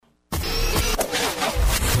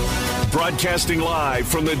Broadcasting live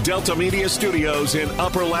from the Delta Media Studios in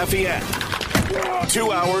Upper Lafayette.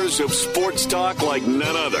 2 hours of sports talk like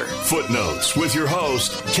none other. Footnotes with your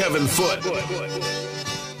host, Kevin Foote.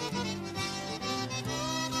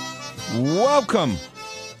 Welcome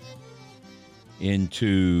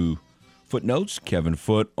into Footnotes. Kevin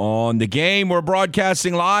Foote on the game. We're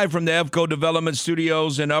broadcasting live from the EFCO Development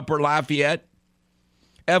Studios in Upper Lafayette.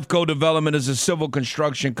 EFCO Development is a civil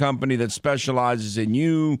construction company that specializes in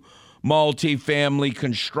new multi-family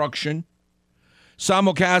construction.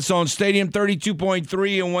 Simulcast on Stadium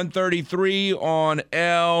 32.3 and 133 on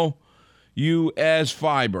LUS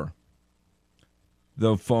Fiber.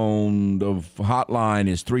 The hotline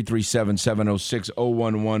is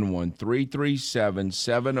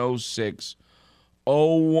 337-706-0111.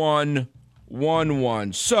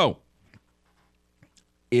 337-706-0111. So,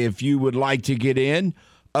 if you would like to get in,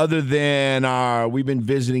 other than we've been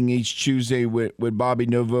visiting each Tuesday with Bobby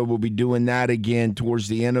Nova. We'll be doing that again towards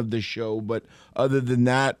the end of the show. But other than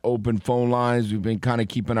that, open phone lines. We've been kind of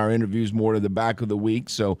keeping our interviews more to the back of the week.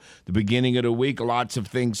 So the beginning of the week, lots of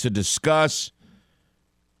things to discuss.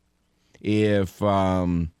 If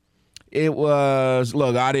it was,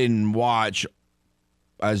 look, I didn't watch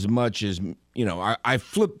as much as, you know, I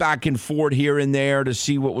flipped back and forth here and there to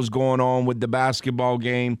see what was going on with the basketball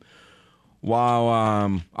game.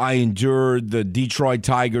 While I endured the Detroit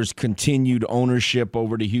Tigers' continued ownership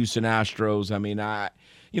over the Houston Astros, I mean,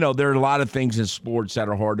 there are a lot of things in sports that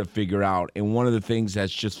are hard to figure out. And one of the things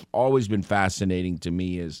that's just always been fascinating to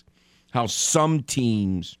me is how some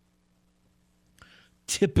teams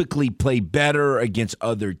typically play better against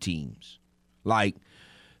other teams. Like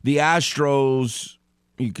the Astros,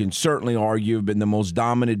 you can certainly argue, have been the most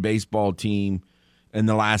dominant baseball team in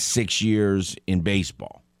the last 6 years in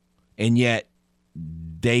baseball. And yet,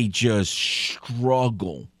 they just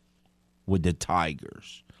struggle with the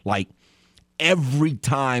Tigers. Like, every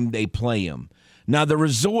time they play them. Now, the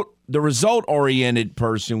result-oriented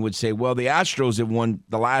person would say, well, the Astros have won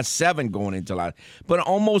the last 7 going into last. But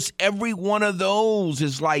almost every one of those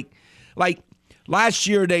is like last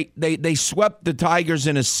year they swept the Tigers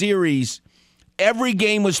in a series. Every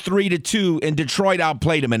game was 3-2, and Detroit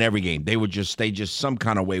outplayed them in every game. They just some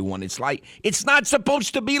kind of way won. It's like, it's not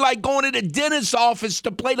supposed to be like going to the dentist's office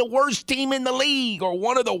to play the worst team in the league or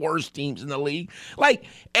one of the worst teams in the league. Like,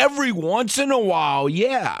 every once in a while,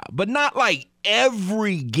 yeah, but not like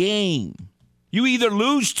every game. You either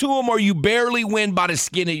lose to them or you barely win by the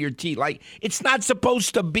skin of your teeth. Like, it's not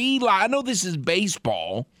supposed to be like, I know this is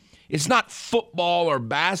baseball. It's not football or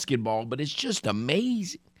basketball, but it's just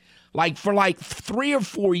amazing. Like, for 3 or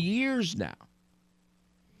 4 years now,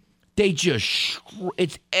 they just,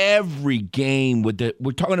 it's every game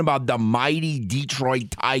we're talking about the mighty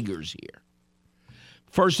Detroit Tigers here.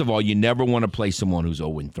 First of all, you never want to play someone who's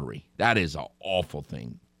 0-3. That is an awful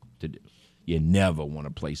thing to do. You never want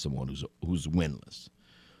to play someone who's winless,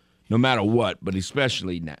 no matter what, but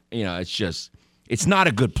especially now, it's not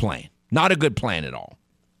a good plan. Not a good plan at all.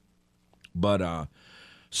 But,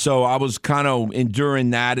 so I was kind of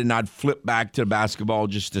enduring that, and I'd flip back to basketball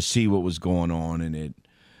just to see what was going on. And it,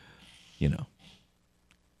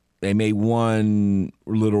 they made one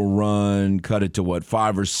little run, cut it to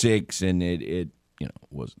 5 or 6, and it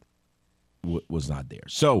was not there.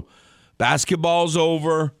 So basketball's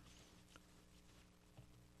over.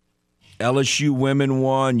 LSU women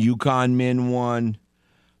won. UConn men won.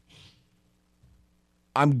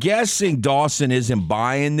 I'm guessing Dawson isn't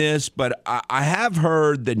buying this, but I have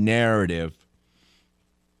heard the narrative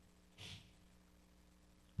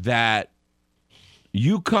that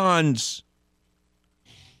UConn's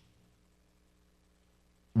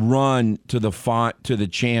run to the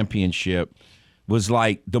championship was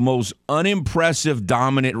like the most unimpressive,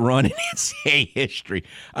 dominant run in NCAA history.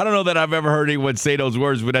 I don't know that I've ever heard anyone say those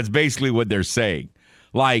words, but that's basically what they're saying.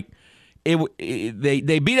 Like,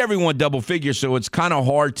 they beat everyone double figures, so it's kind of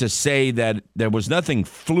hard to say that there was nothing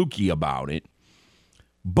fluky about it.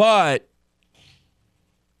 But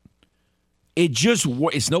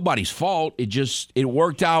it's nobody's fault. It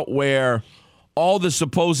worked out where all the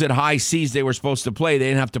supposed high seas they were supposed to play, they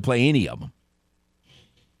didn't have to play any of them.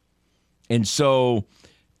 And so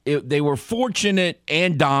they were fortunate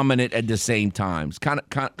and dominant at the same time. It's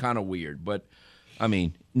kind of weird, but I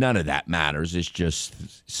mean, none of that matters. It's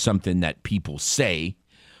just something that people say.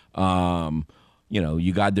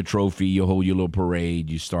 You got the trophy, you hold your little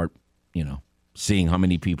parade, you start, seeing how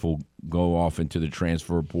many people go off into the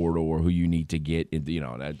transfer portal or who you need to get.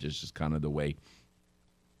 That just is kind of the way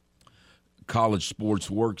college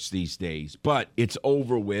sports works these days. But it's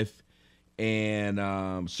over with.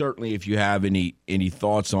 And certainly if you have any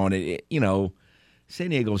thoughts on it, San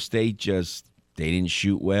Diego State they didn't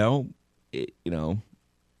shoot well.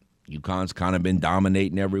 UConn's kind of been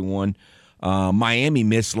dominating everyone. Miami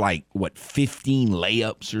missed 15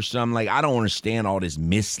 layups or something. Like, I don't understand all this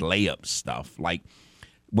missed layup stuff. Like,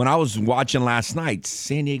 when I was watching last night,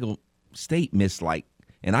 San Diego State missed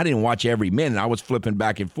and I didn't watch every minute. I was flipping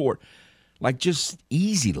back and forth. Just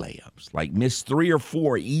easy layups. Missed 3 or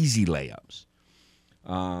 4 easy layups.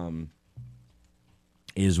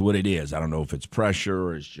 Is what it is. I don't know if it's pressure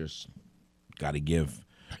or it's just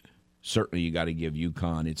certainly you got to give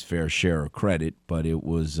UConn its fair share of credit, but it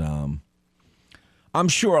was, I'm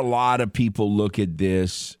sure a lot of people look at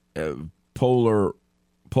this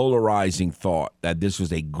polarizing thought that this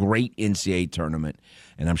was a great NCAA tournament,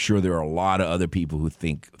 and I'm sure there are a lot of other people who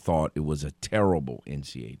thought it was a terrible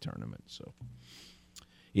NCAA tournament. So,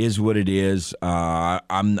 is what it is.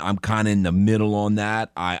 I'm kind of in the middle on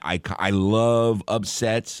that. I love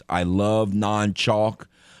upsets. I love non-chalk.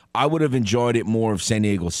 I would have enjoyed it more if San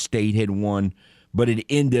Diego State had won, but it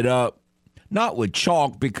ended up not with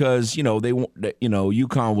chalk because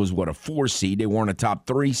UConn was a 4 seed. They weren't a top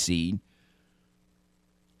 3 seed.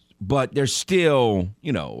 But they're still,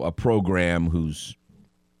 a program who's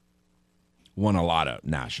won a lot of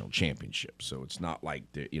national championships. So it's not like,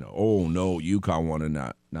 oh, no, UConn won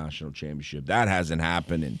a national championship. That hasn't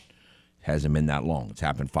happened and hasn't been that long. It's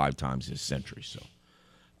happened 5 times this century. So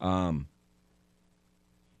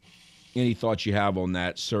any thoughts you have on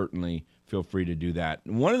that, certainly feel free to do that.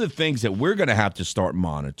 One of the things that we're going to have to start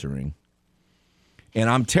monitoring, and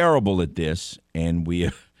I'm terrible at this, and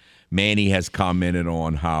Manny has commented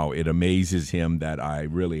on how it amazes him that I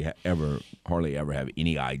really hardly ever have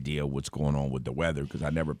any idea what's going on with the weather because I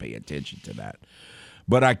never pay attention to that.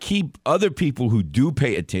 But other people who do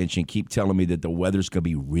pay attention keep telling me that the weather's going to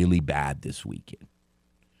be really bad this weekend.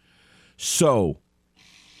 So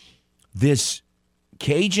this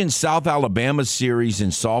Cajun South Alabama series in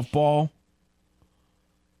softball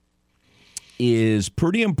is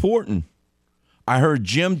pretty important. I heard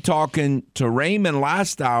Jim talking to Raymond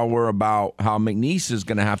last hour about how McNeese is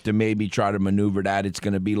going to have to maybe try to maneuver that. It's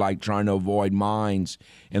going to be like trying to avoid mines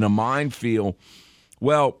in a minefield.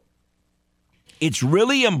 Well, it's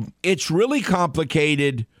really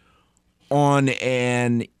complicated on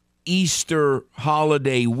an Easter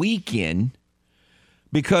holiday weekend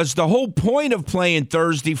because the whole point of playing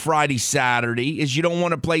Thursday, Friday, Saturday is you don't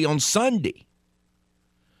want to play on Sunday.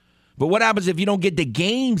 But what happens if you don't get the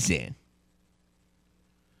games in?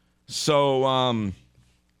 So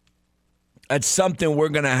that's something we're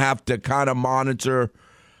going to have to kind of monitor.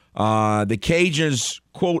 The Cajuns'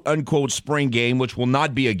 quote-unquote spring game, which will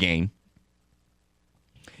not be a game,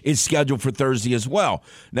 is scheduled for Thursday as well.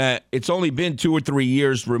 Now, it's only been 2 or 3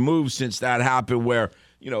 years removed since that happened where,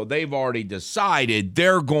 they've already decided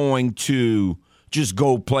they're going to just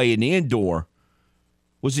go play in the indoor.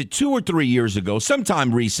 Was it 2 or 3 years ago?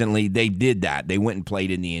 Sometime recently, they did that. They went and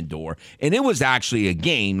played in the indoor. And it was actually a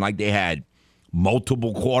game. They had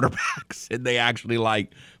multiple quarterbacks. And they actually,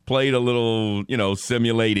 played a little,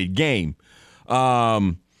 simulated game.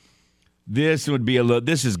 This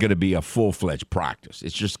is going to be a full-fledged practice.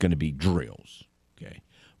 It's just going to be drills. Okay.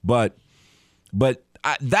 But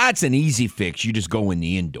that's an easy fix. You just go in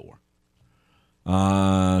the indoor.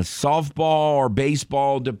 Softball or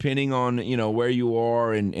baseball, depending on, where you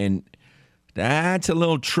are, and that's a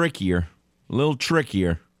little trickier.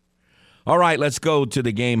 All right, let's go to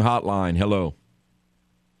the game hotline. Hello.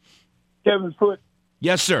 Kevin Foot.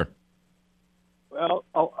 Yes, sir. Well,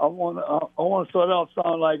 I want to start off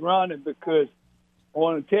sounding like Ronnie because I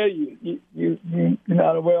want to tell you, you're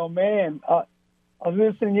not a well man. I was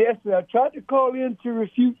listening yesterday. I tried to call in to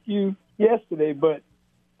refute you yesterday, but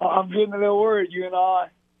I'm getting a little worried, you and I.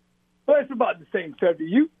 But it's about the same subject.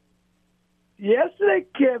 Yesterday,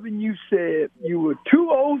 Kevin, you said you were too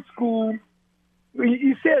old school.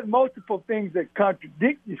 You said multiple things that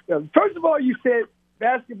contradict yourself. First of all, you said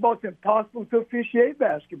basketball's impossible to officiate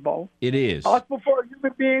basketball. It is. Possible for a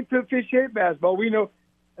human being to officiate basketball. We know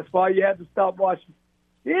that's why you had to stop watching.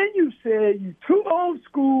 Then you said you're too old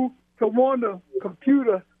school to want a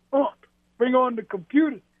computer bring on the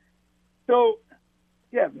computer. So,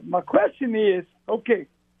 yeah, my question is, okay,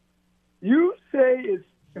 you say it's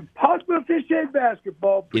impossible to officiate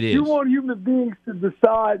basketball, but you want human beings to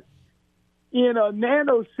decide in a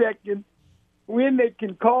nanosecond when they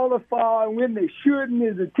can call a foul and when they shouldn't.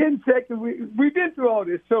 Is it 10 seconds? We've been through all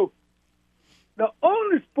this. So the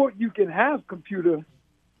only sport you can have computer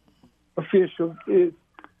officials is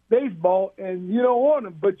baseball, and you don't want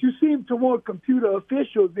them. But you seem to want computer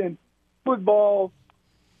officials in football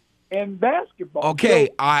and basketball. Okay,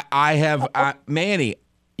 I have Manny,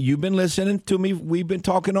 you've been listening to me. We've been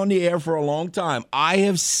talking on the air for a long time. I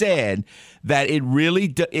have said that it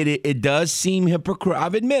really it does seem hypocritical.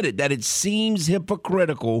 I've admitted that it seems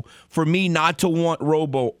hypocritical for me not to want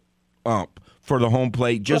robo-ump for the home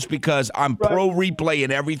plate just because I'm pro replay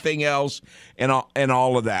and everything else and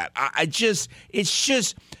all of that.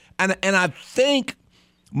 And I think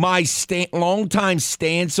my long-time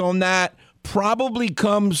stance on that probably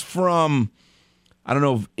comes from, I don't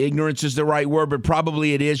know if ignorance is the right word, but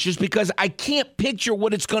probably it is, just because I can't picture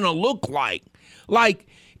what it's going to look like. Like,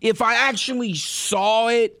 if I actually saw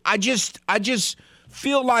it, I just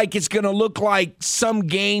feel like it's going to look like some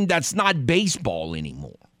game that's not baseball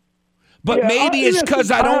anymore. But maybe it's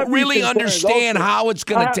because I don't really understand how it's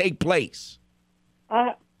going to take place.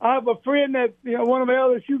 I have a friend that, one of my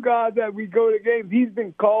LSU guys that we go to games, he's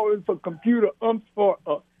been calling for computer umps for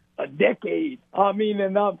a decade. I mean,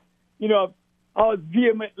 and I was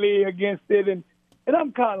vehemently against it. And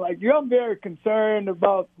I'm kind of like you. I'm very concerned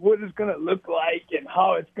about what it's going to look like and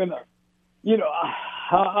how it's going to,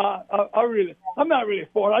 I'm not really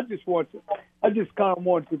for it. I just kind of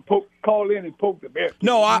want to call in and poke the bear.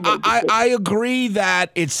 No, I agree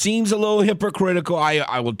that it seems a little hypocritical.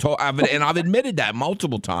 I will talk, and I've admitted that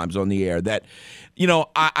multiple times on the air that,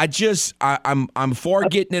 I'm for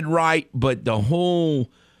getting it right, but the whole,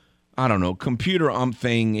 I don't know, computer ump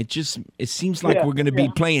thing, it seems like we're going to be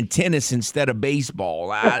playing tennis instead of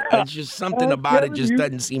baseball. It's just something about it just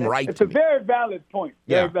doesn't seem right to me. It's a very valid point.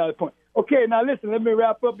 Very valid point. Okay, now listen, let me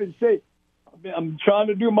wrap up and say, I'm trying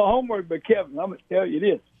to do my homework, but Kevin, I'm going to tell you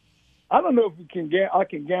this. I don't know if I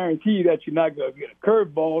can guarantee that you're not going to get a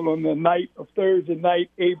curveball on the night of Thursday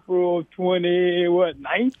night, April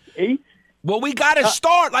 9th, 8th? Well, we got to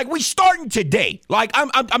start. Like, we starting today. Like,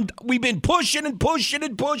 we've been pushing and pushing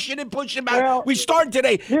and pushing and pushing back. Well, we starting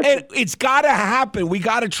today, and it's got to happen. We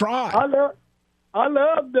got to try. I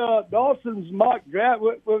love Dawson's mock draft.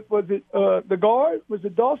 Was it the guard? Was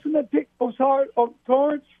it Dawson that picked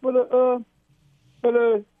Torrance for the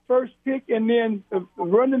first pick, and then the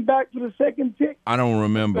running back for the second pick? I don't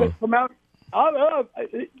remember. Listen,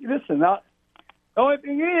 the only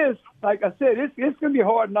thing is, like I said, it's going to be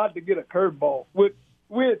hard not to get a curveball with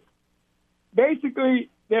basically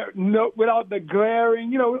without the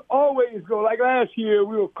glaring. Always go like last year.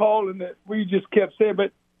 We were calling it. We just kept saying,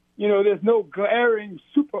 but there's no glaring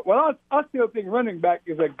super. Well, I still think running back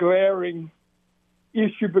is a glaring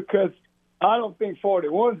issue because I don't think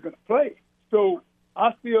 41 is going to play. So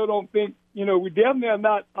I still don't think, we definitely are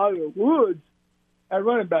not out of the woods at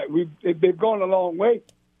running back. They've gone a long way.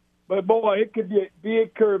 But, boy, it could be a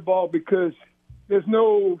big curveball because there's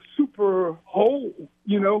no super hole,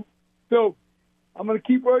 So I'm going to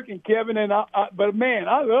keep working, Kevin. And but, man,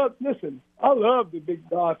 I love the big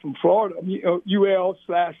guy from Florida,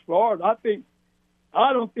 UL/Florida.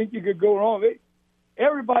 I don't think you could go wrong.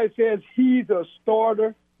 Everybody says he's a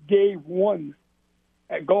starter day one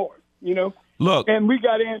at guard, Look. And we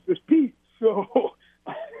got Andrews Pete. So,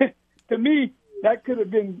 to me, that could have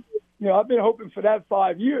been, I've been hoping for that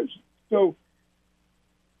 5 years. So,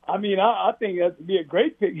 I mean, I think that would be a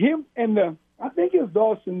great pick. Him and I think it was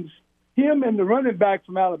Dawson's, him and the running back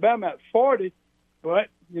from Alabama at 40. But,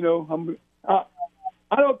 I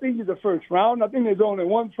don't think he's a first round. I think there's only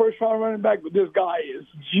one first round running back, but this guy is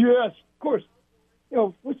just, of course,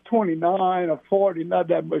 what's 29 or 40, not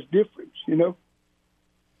that much difference,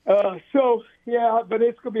 So, yeah, but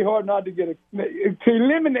it's going to be hard not to to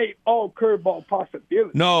eliminate all curveball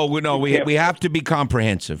possibilities. No, we have to be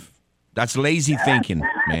comprehensive. That's lazy thinking,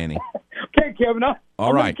 Manny. Okay, Kevin, I'm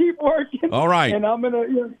going to keep working. All right. And I'm going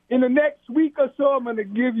to, in the next week or so, I'm going to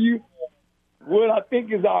give you what I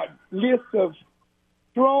think is our list of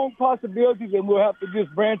strong possibilities, and we'll have to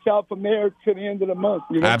just branch out from there to the end of the month.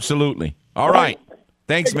 Absolutely. All right.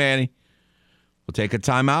 Thanks, Manny. We'll take a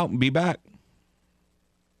timeout and be back.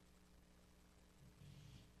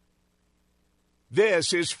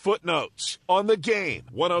 This is Footnotes on the Game.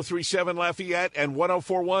 103.7 Lafayette and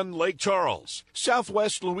 104.1 Lake Charles,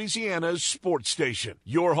 Southwest Louisiana's sports station.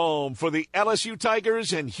 Your home for the LSU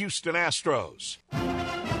Tigers and Houston Astros.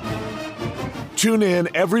 Tune in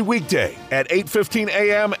every weekday at 8:15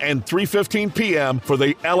 a.m. and 3:15 p.m. for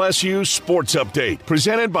the LSU Sports Update,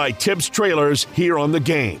 presented by Tibbs Trailers here on the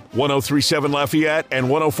Game. 103.7 Lafayette and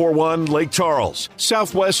 104.1 Lake Charles,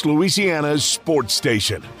 Southwest Louisiana's sports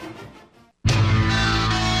station.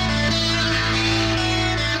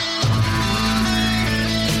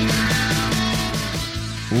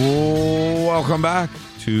 Welcome back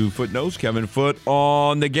to Footnotes. Kevin Foote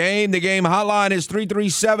on the Game. The Game hotline is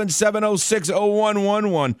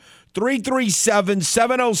 337-706-0111.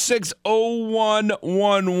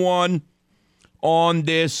 337-706-0111. on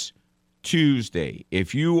this Tuesday.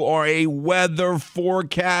 If you are a weather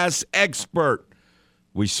forecast expert,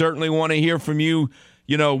 we certainly want to hear from you.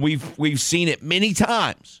 You know, we've seen it many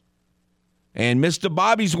times. And Mr.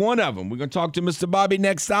 Bobby's one of them. We're going to talk to Mr. Bobby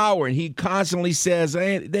next hour, and he constantly says,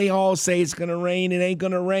 hey, they all say it's going to rain. It ain't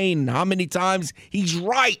going to rain. How many times? He's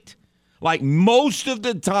right. Like most of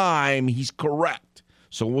the time, he's correct.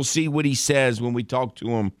 So we'll see what he says when we talk to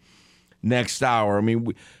him next hour. I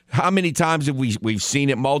mean, how many times have we've seen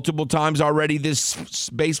it multiple times already this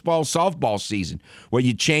baseball, softball season, where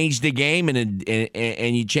you change the game and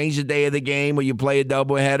you change the day of the game, or you play a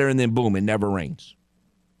doubleheader, and then boom, it never rains.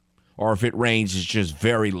 Or if it rains, it's just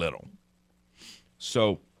very little.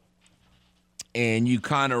 So, and you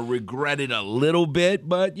kind of regret it a little bit,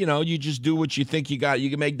 but, you know, you just do what you think you got. You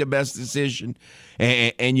can make the best decision,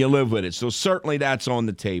 and you live with it. So certainly that's on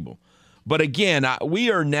the table. But again, we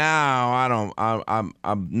are now. I'm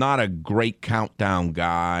not a great countdown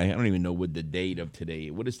guy. I don't even know what the date of today.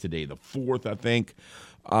 What is today? The 4th, I think.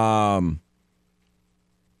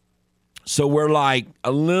 So we're like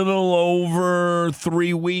a little over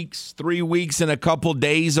 3 weeks, and a couple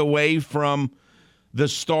days away from the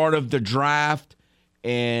start of the draft,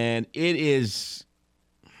 and it's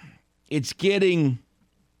getting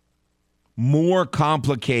more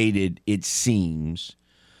complicated, it seems,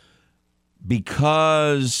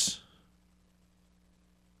 because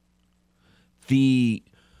the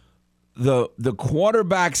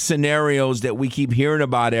quarterback scenarios that we keep hearing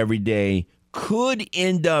about every day could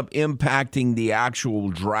end up impacting the actual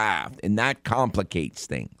draft, and that complicates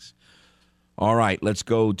things. All right, let's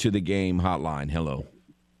go to the game hotline. Hello.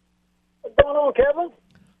 What's going on, Kevin?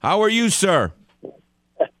 How are you, sir?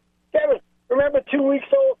 Kevin, remember 2 weeks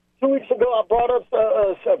ago I brought up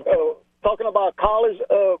talking about college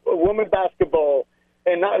women basketball,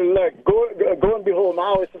 and now, look, go and behold,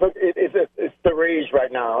 now it's the rage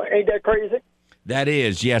right now. Ain't that crazy? That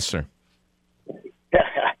is, yes, sir.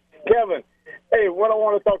 Kevin, hey, what I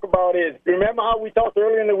want to talk about is, remember how we talked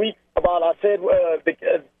earlier in the week about, I said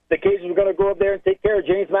the Cajuns were going to go up there and take care of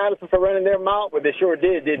James Madison for running their mouth? Well, they sure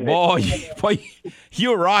did, didn't they? Boy,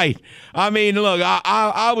 you're right. I mean, look,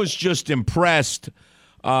 I was just impressed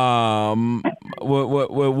with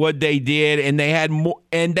what they did, and they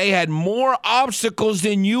had more obstacles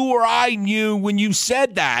than you or I knew when you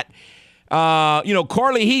said that.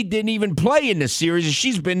 Carly Heat didn't even play in the series, and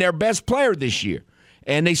she's been their best player this year,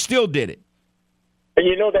 and they still did it. And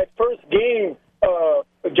you know that first game,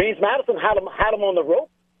 James Madison had him on the rope.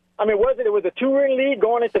 I mean, it was a 2-run lead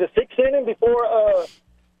going into the 6th inning before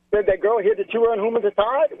that girl hit the 2-run homer to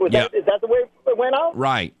tie? Is that the way it went out?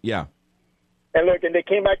 Right, yeah. And look, and they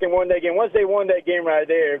came back and won that game. Once they won that game right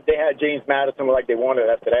there, they had James Madison like they wanted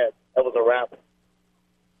after that. That was a wrap.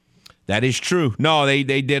 That is true. No, they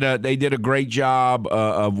did a great job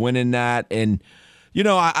of winning that. And,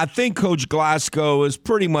 I think Coach Glasgow is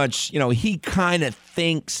pretty much, he kind of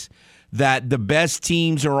thinks that the best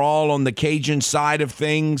teams are all on the Cajun side of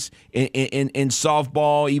things in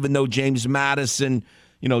softball, even though James Madison,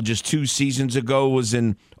 just 2 seasons ago was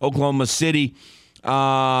in Oklahoma City.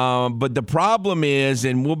 But the problem is,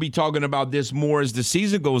 and we'll be talking about this more as the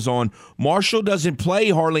season goes on, Marshall doesn't play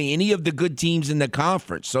hardly any of the good teams in the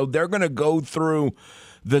conference. So they're going to go through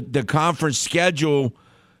the conference schedule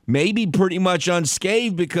maybe pretty much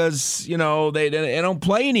unscathed because, they don't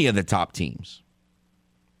play any of the top teams.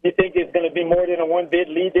 You think it's going to be more than a 1-bid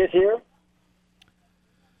lead this year?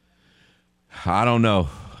 I don't know.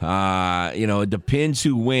 It depends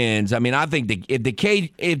who wins. I mean, I think if the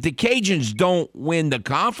Cajuns don't win the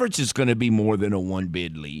conference, it's going to be more than a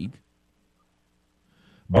 1-bid lead.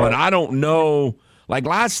 But I don't know. Like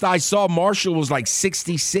last I saw, Marshall was like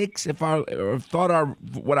 66.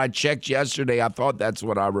 What I checked yesterday, I thought that's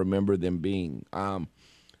what I remember them being. Now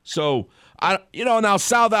South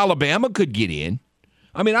Alabama could get in.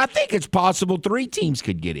 I mean, I think it's possible 3 teams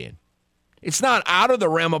could get in. It's not out of the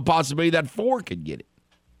realm of possibility that 4 could get it.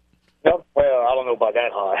 No, well, I don't know about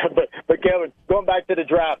that high, but Kevin, going back to the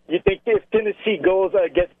draft, you think if Tennessee goes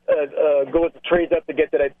trades up to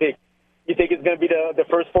get to that pick, you think it's going to be the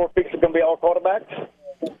first 4 picks are going to be all quarterbacks?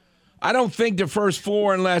 I don't think the first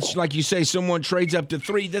 4, unless, like you say, someone trades up to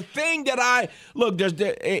 3. The thing that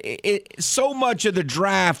so much of the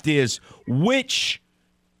draft is which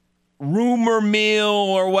rumor mill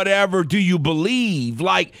or whatever do you believe?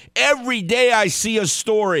 Like every day I see a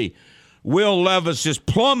story. Will Levis is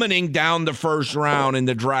plummeting down the first round in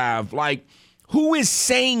the draft. Like, who is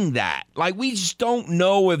saying that? Like, we just don't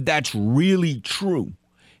know if that's really true.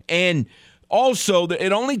 And also,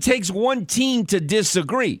 it only takes one team to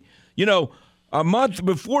disagree. A month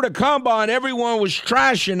before the combine, everyone was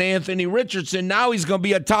trashing Anthony Richardson. Now he's going to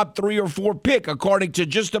be a top 3 or 4 pick, according to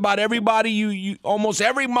just about everybody. You almost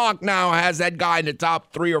every mock now has that guy in the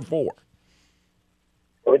top 3 or 4.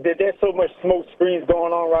 There's so much smoke screens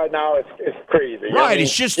going on right now. It's crazy. Right.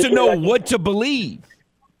 It's just to know what to believe.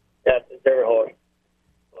 Yeah, it's very hard.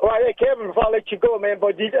 All right, hey, Kevin, before I let you go, man,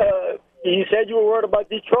 but you said you were worried about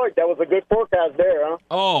Detroit. That was a good forecast there, huh?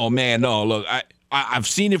 Oh, man, no. Look, I've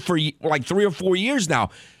seen it for like 3 or 4 years now.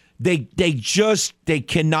 They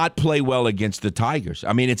cannot play well against the Tigers.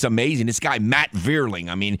 I mean, it's amazing. This guy, Matt Vierling,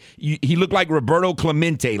 I mean, he looked like Roberto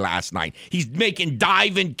Clemente last night. He's making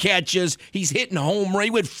diving catches. He's hitting homer.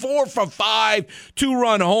 He went 4 for 5,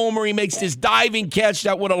 2-run homer. He makes this diving catch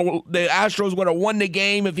that the Astros would have won the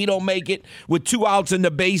game if he don't make it with 2 outs and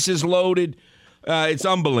the bases loaded. It's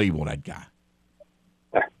unbelievable, that guy.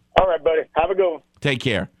 All right, buddy. Have a good one. Take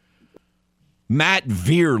care. Matt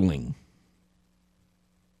Vierling.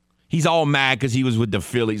 He's all mad because he was with the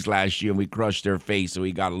Phillies last year and we crushed their face, so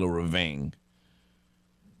he got a little revenge.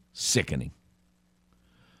 Sickening.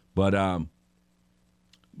 But no,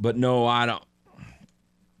 I don't.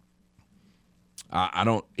 I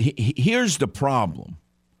don't. Here's the problem.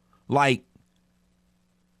 Like,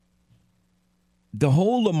 the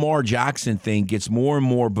whole Lamar Jackson thing gets more and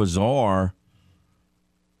more bizarre.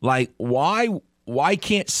 Like, why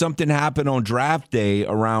can't something happen on draft day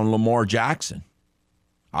around Lamar Jackson?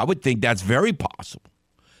 I would think that's very possible.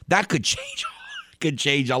 That could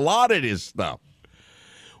change a lot of this stuff.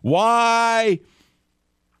 Why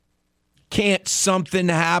can't something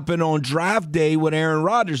happen on draft day with Aaron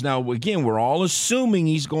Rodgers? Now, again, we're all assuming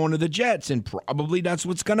he's going to the Jets, and probably that's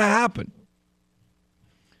what's going to happen.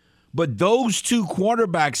 But those 2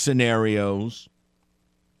 quarterback scenarios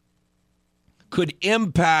could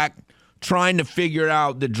impact trying to figure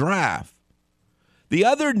out the draft. The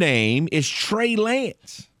other name is Trey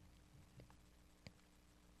Lance.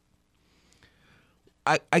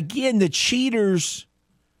 Again, the cheaters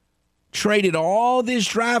traded all this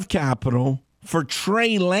draft capital for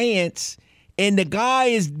Trey Lance, and the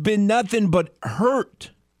guy has been nothing but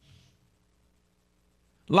hurt.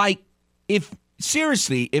 Like, if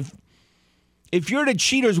you're the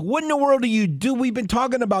cheaters, what in the world do you do? We've been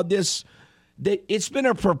talking about this. That it's been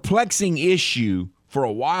a perplexing issue for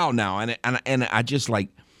a while now, and I just I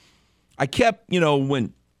kept,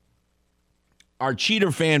 when our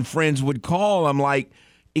cheater fan friends would call, I'm like,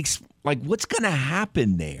 what's going to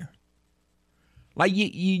happen there? Like,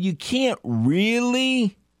 you can't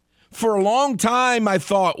really. For a long time, I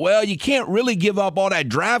thought, well, you can't really give up all that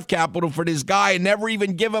draft capital for this guy and never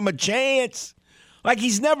even give him a chance. Like,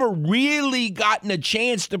 he's never really gotten a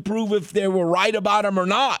chance to prove if they were right about him or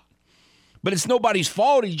not. But it's nobody's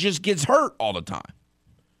fault. He just gets hurt all the time.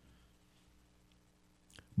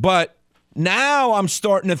 But now I'm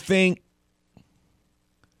starting to think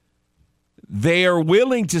they are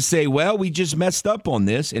willing to say, well, we just messed up on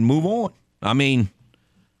this and move on. I mean,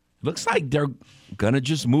 looks like they're going to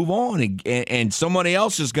just move on, and somebody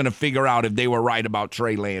else is going to figure out if they were right about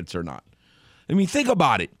Trey Lance or not. I mean, think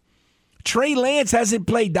about it. Trey Lance hasn't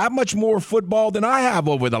played that much more football than I have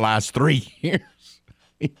over the last 3 years.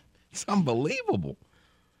 It's unbelievable.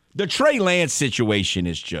 The Trey Lance situation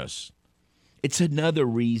is it's another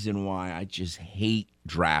reason why I just hate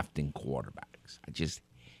drafting quarterbacks. I just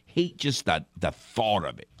hate the thought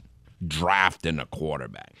of it, drafting a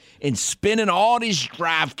quarterback and spending all this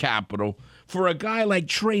draft capital for a guy like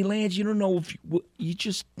Trey Lance. You don't know if you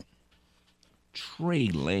just Trey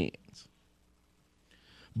Lance.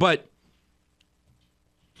 But,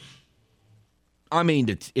 I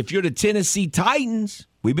mean, if you're the Tennessee Titans,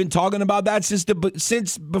 we've been talking about that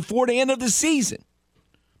since before the end of the season.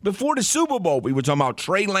 Before the Super Bowl, we were talking about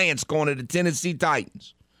Trey Lance going to the Tennessee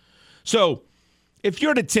Titans. So, if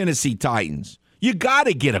you're the Tennessee Titans, you got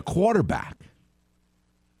to get a quarterback.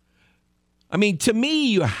 I mean, to me,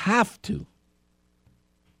 you have to.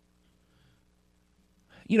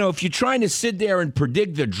 If you're trying to sit there and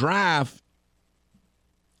predict the draft,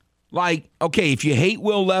 like, okay, if you hate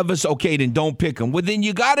Will Levis, okay, then don't pick him. Well, then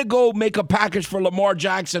you got to go make a package for Lamar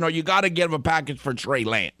Jackson, or you got to give a package for Trey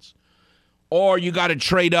Lance. Or you got to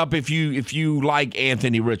trade up if you like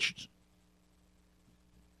Anthony Richardson.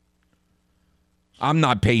 I'm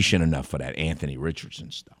not patient enough for that Anthony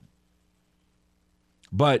Richardson stuff.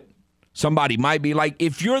 But somebody might be like,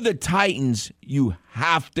 if you're the Titans, you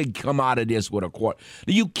have to come out of this with a quarter.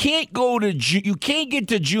 You can't get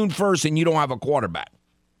to June 1st and you don't have a quarterback.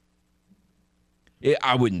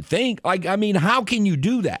 I wouldn't think. How can you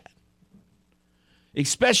do that?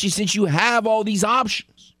 Especially since you have all these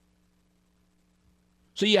options.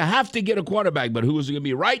 So you have to get a quarterback, but who is it going to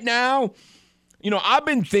be? Right now, I've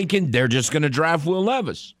been thinking they're just going to draft Will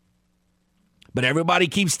Levis. But everybody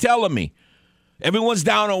keeps telling me, everyone's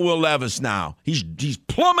down on Will Levis now. He's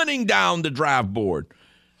plummeting down the draft board.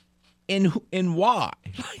 And why?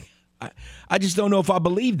 I just don't know if I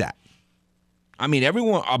believe that. I mean,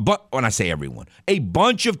 when I say everyone, a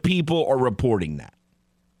bunch of people are reporting that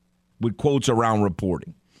with quotes around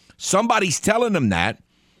reporting. Somebody's telling them that,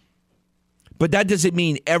 but that doesn't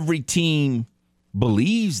mean every team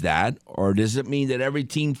believes that, or does it mean that every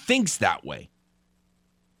team thinks that way?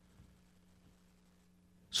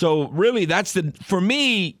 So really, for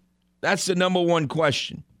me, that's the number one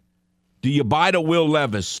question. Do you buy the Will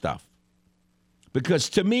Levis stuff? Because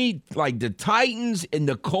to me, like the Titans and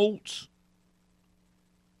the Colts,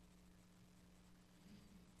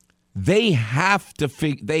 they have to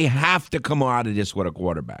come out of this with a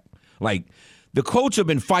quarterback. Like the Colts have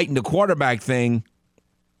been fighting the quarterback thing.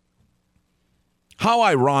 How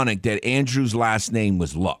ironic that Andrew's last name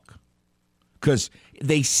was Luck. Because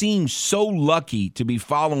they seem so lucky to be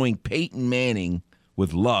following Peyton Manning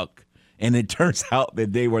with Luck, and it turns out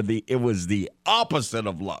that it was the opposite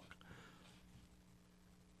of luck.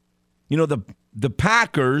 The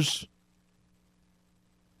Packers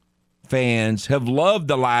fans have loved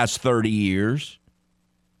the last 30 years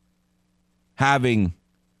and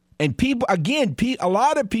people, again, a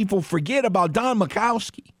lot of people forget about Don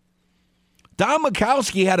Majkowski. Don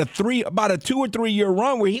Majkowski had about a 2 or 3 year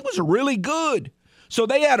run where he was really good. So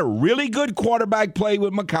they had a really good quarterback play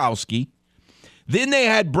with Majkowski. Then they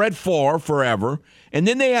had Brett Favre forever. And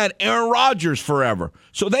then they had Aaron Rodgers forever.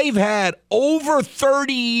 So they've had over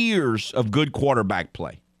 30 years of good quarterback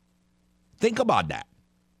play. Think about that.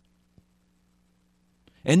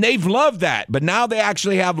 And they've loved that. But now they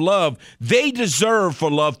actually have Love. They deserve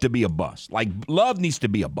for Love to be a bust. Like, Love needs to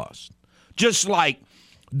be a bust. Just like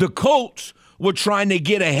the Colts were trying to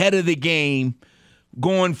get ahead of the game,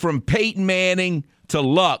 going from Peyton Manning to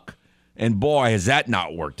Luck. And boy, has that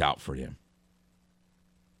not worked out for them.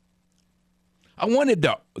 I wanted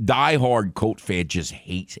the diehard Colt fan just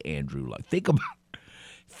hates Andrew Luck. Think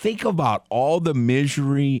about all the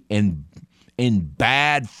misery and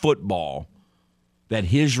bad football that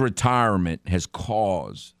his retirement has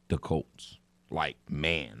caused the Colts. Like,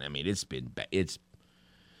 man, I mean, it's been bad.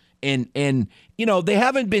 And they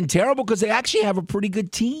haven't been terrible because they actually have a pretty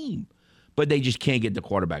good team, but they just can't get the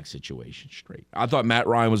quarterback situation straight. I thought Matt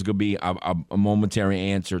Ryan was going to be a momentary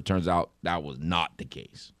answer. Turns out that was not the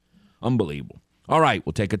case. Unbelievable. All right,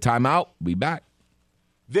 we'll take a timeout. We'll be back.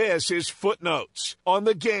 This is Footnotes on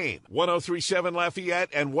the Game. 103.7 Lafayette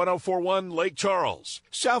and 104.1 Lake Charles,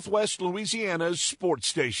 Southwest Louisiana's sports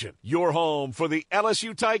station. Your home for the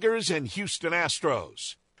LSU Tigers and Houston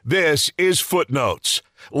Astros. This is Footnotes,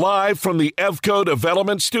 live from the Evco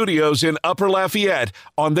Development Studios in Upper Lafayette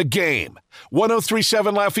on the Game.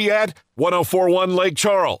 103.7 Lafayette, 104.1 Lake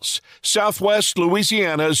Charles, Southwest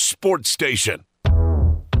Louisiana's sports station.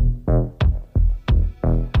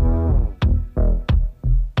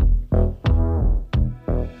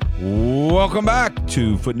 Welcome back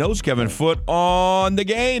to Footnotes. Kevin Foote on the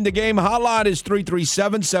Game. The Game hotline is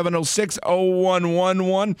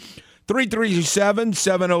 337-706-0111.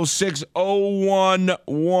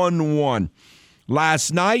 337-706-0111.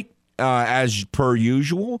 Last night, as per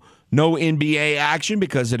usual, no NBA action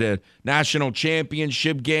because of the national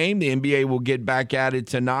championship game. The NBA will get back at it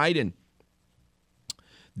tonight, and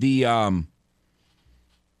the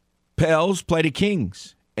Pels play the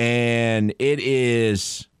Kings, and it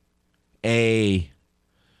is a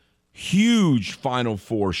huge Final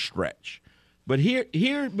Four stretch. But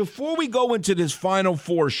here, before we go into this Final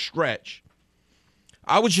Four stretch,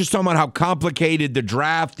 I was just talking about how complicated the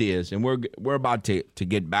draft is, and we're about to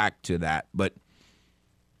get back to that. But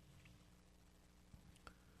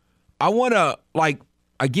I want to,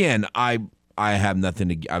 again, I have nothing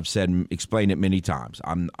to. I've explained it many times.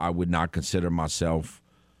 I would not consider myself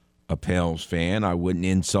a Pels fan. I wouldn't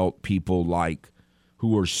insult people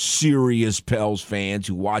who are serious Pels fans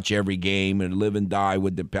who watch every game and live and die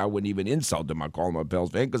with the Pels. I wouldn't even insult them. I call them a Pels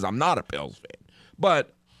fan because I'm not a Pels fan.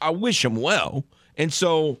 But I wish them well. And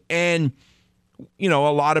so, a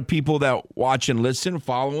lot of people that watch and listen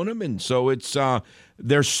following them. And so it's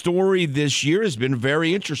their story this year has been a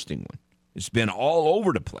very interesting one. It's been all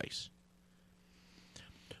over the place.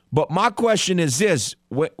 But my question is this.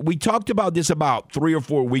 We talked about this about 3 or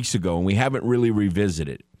 4 weeks ago, and we haven't really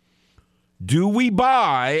revisited it. Do we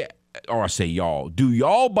buy, or I say y'all, do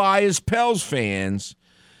y'all buy as Pels fans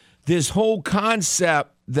this whole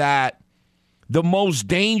concept that the most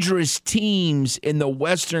dangerous teams in the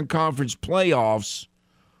Western Conference playoffs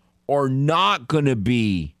are not going to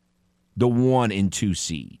be the 1 and 2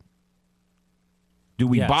 seed? Do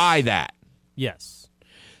we Yes. buy that? Yes.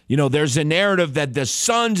 There's a narrative that the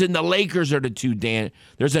Suns and the Lakers are the two.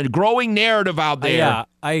 There's a growing narrative out there. Yeah,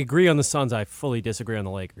 I agree on the Suns. I fully disagree on the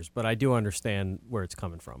Lakers, but I do understand where it's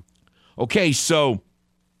coming from. Okay, so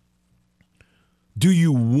do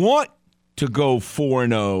you want to go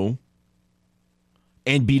 4-0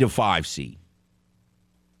 and beat a 5 seed?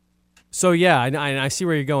 So, yeah, I see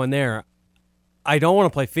where you're going there. I don't want to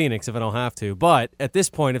play Phoenix if I don't have to, but at this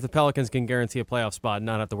point, if the Pelicans can guarantee a playoff spot and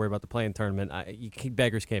not have to worry about the play-in tournament,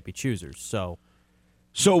 beggars can't be choosers. So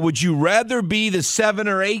would you rather be the 7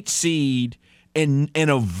 or 8 seed and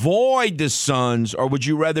avoid the Suns, or would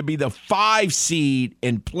you rather be the 5 seed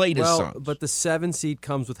and play the Suns? But the 7 seed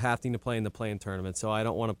comes with having to play in the play-in tournament, so I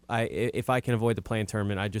don't want to. If I can avoid the play-in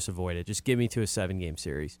tournament, I just avoid it. Just give me to a 7-game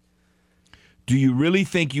series. Do you really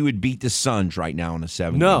think you would beat the Suns right now in a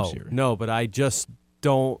 7-game series? No, but I just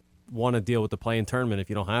don't want to deal with the play-in tournament if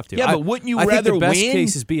you don't have to. Yeah, but wouldn't you I rather think the best win?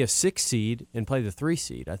 case is be a 6 seed and play the 3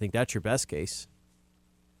 seed. I think that's your best case.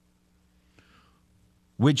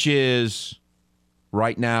 Which is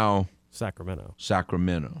right now Sacramento.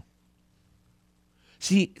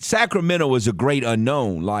 See, Sacramento is a great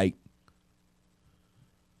unknown. Like,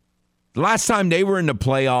 the last time they were in the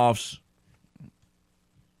playoffs,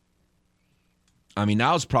 I mean,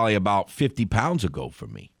 that was probably about 50 pounds ago for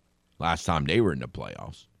me. Last time they were in the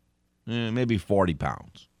playoffs. Maybe 40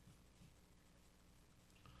 pounds.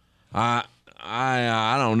 I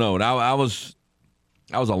don't know. That was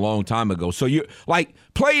a long time ago. So you like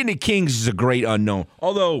playing the Kings is a great unknown.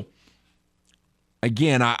 Although,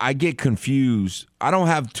 again, I get confused. I don't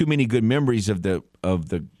have too many good memories of the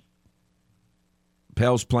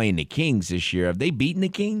Pels playing the Kings this year. Have they beaten the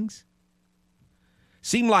Kings?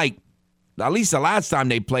 Seemed like at least the last time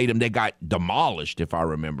they played them, they got demolished, if I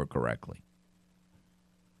remember correctly.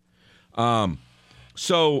 So,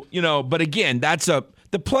 but again, the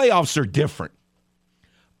playoffs are different.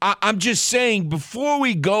 I'm just saying, before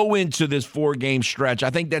we go into this 4-game stretch, I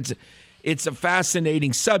think it's a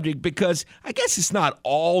fascinating subject because I guess it's not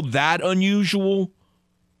all that unusual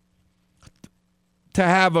to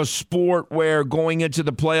have a sport where going into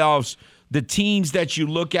the playoffs, the teams that you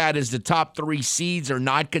look at as the top 3 seeds are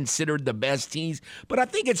not considered the best teams. But I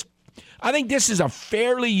think this is a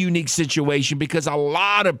fairly unique situation because a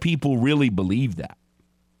lot of people really believe that.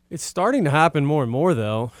 It's starting to happen more and more,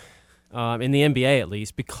 though, in the NBA at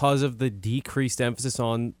least, because of the decreased emphasis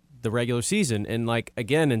on the regular season. And,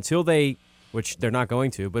 again, until which they're not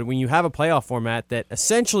going to, but when you have a playoff format that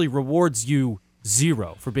essentially rewards you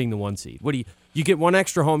 0 for being the 1 seed, you get 1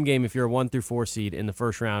 extra home game if you're a 1 through 4 seed in the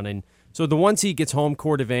first round. And so the 1 seed gets home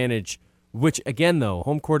court advantage, which, again, though,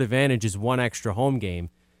 home court advantage is 1 extra home game.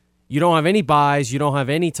 You don't have any buys. You don't have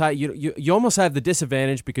any you almost have the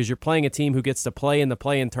disadvantage because you're playing a team who gets to play in the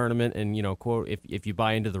play-in tournament and, quote, if you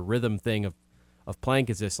buy into the rhythm thing of playing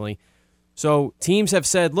consistently. So teams have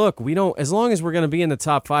said, look, we don't, as long as we're going to be in the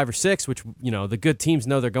top 5 or 6, which, the good teams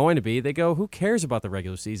know they're going to be, they go, who cares about the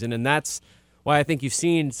regular season? And that's why I think you've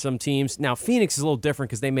seen some teams. Now, Phoenix is a little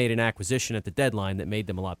different because they made an acquisition at the deadline that made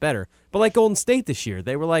them a lot better. But like Golden State this year,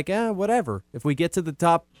 they were like, whatever. If we get to the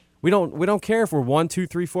top, we don't care if we're 1, 2,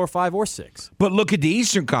 3, 4, 5, or 6. But look at the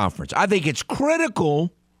Eastern Conference. I think it's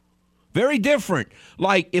critical, very different.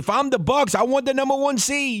 Like, if I'm the Bucks, I want the number 1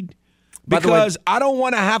 seed because I don't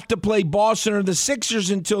want to have to play Boston or the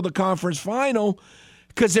Sixers until the conference final.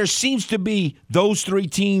 Because there seems to be those 3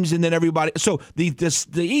 teams and then everybody. So the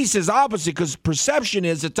East is opposite because perception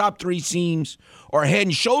is the top 3 teams are head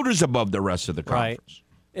and shoulders above the rest of the conference.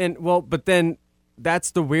 Right. And, but then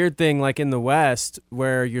that's the weird thing, like in the West,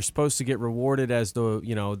 where you're supposed to get rewarded as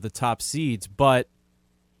the top seeds, but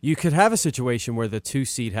you could have a situation where the 2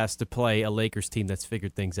 seed has to play a Lakers team that's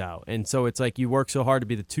figured things out. And so it's like you work so hard to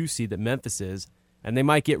be the 2 seed that Memphis is, and they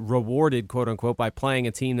might get rewarded, quote unquote, by playing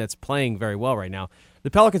a team that's playing very well right now.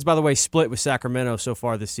 The Pelicans, by the way, split with Sacramento so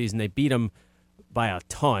far this season. They beat them by a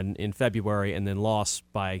ton in February and then lost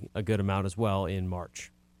by a good amount as well in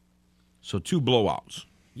March. So 2 blowouts.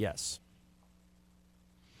 Yes.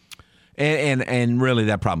 And really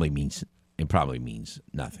that probably means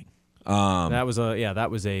nothing. That was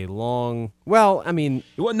a long. Well, I mean,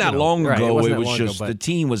 it wasn't that long ago. Right, it was just the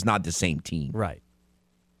team was not the same team. Right.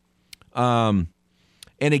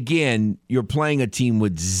 And again, you're playing a team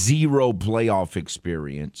with 0 playoff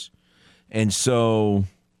experience, and so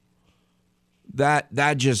that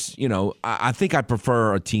just I think I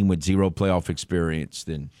prefer a team with 0 playoff experience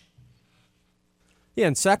than. Yeah,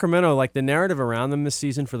 and Sacramento, like the narrative around them this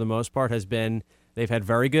season for the most part has been they've had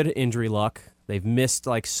very good injury luck. They've missed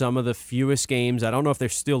like some of the fewest games. I don't know if they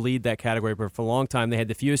still lead that category, but for a long time they had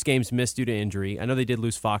the fewest games missed due to injury. I know they did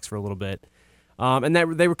lose Fox for a little bit. And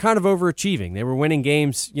that they were kind of overachieving. They were winning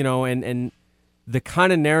games, and the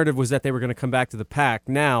kind of narrative was that they were going to come back to the pack.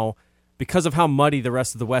 Now, because of how muddy the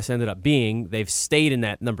rest of the West ended up being, they've stayed in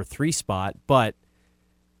that number 3 spot, but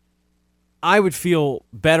I would feel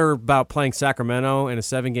better about playing Sacramento in a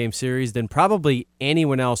 7-game series than probably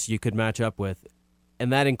anyone else you could match up with,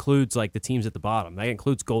 and that includes like the teams at the bottom. That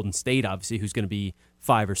includes Golden State, obviously, who's going to be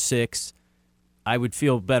 5 or 6. I would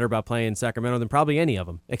feel better about playing Sacramento than probably any of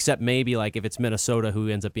them, except maybe like if it's Minnesota who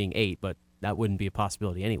ends up being 8, but that wouldn't be a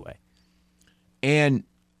possibility anyway. And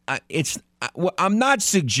I'm not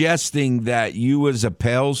suggesting that you as a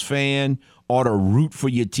Pels fan ought to root for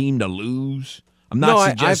your team to lose. I'm not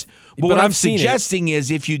suggesting. But what I'm suggesting is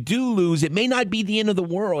if you do lose, it may not be the end of the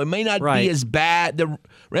world. It may not be as bad. The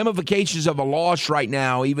ramifications of a loss right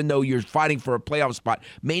now, even though you're fighting for a playoff spot,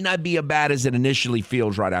 may not be as bad as it initially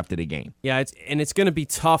feels right after the game. Yeah, it's going to be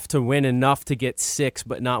tough to win enough to get 6,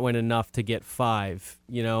 but not win enough to get 5,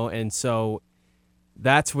 and so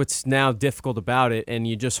that's what's now difficult about it, and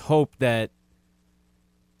you just hope that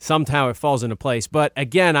somehow it falls into place. But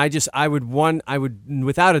again, I would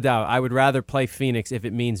without a doubt, I would rather play Phoenix if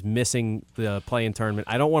it means missing the play-in tournament.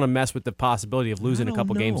 I don't want to mess with the possibility of losing a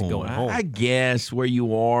couple games and going home. I guess where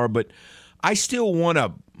you are, but I still want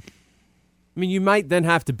to. I mean, you might then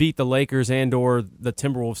have to beat the Lakers and or the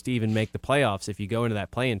Timberwolves to even make the playoffs if you go into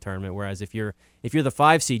that play-in tournament. Whereas if you're the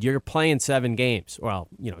 5 seed, you're playing 7 games. Well,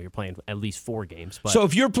 you're playing at least 4 games. But. So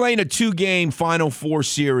if you're playing a 2-game Final Four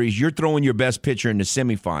series, you're throwing your best pitcher in the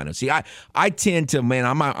semifinals. See, I tend to,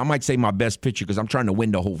 I might say my best pitcher because I'm trying to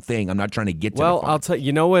win the whole thing. I'm not trying to get to the final. I'll tell you,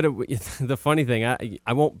 you know what? The funny thing,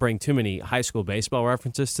 I won't bring too many high school baseball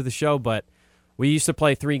references to the show, but we used to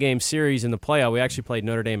play 3-game series in the playoff. We actually played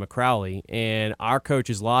Notre Dame at Crowley, and our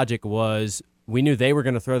coach's logic was we knew they were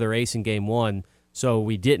going to throw their ace in game 1, so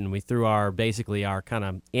we didn't. We threw our kind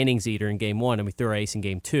of innings eater in game 1, and we threw our ace in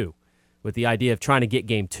game 2 with the idea of trying to get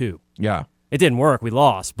game 2. Yeah. It didn't work. We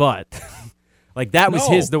lost, but like that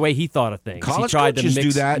was the way he thought of things. College he tried coaches to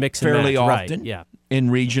mix, do that mix fairly and match. often. Right. Yeah. In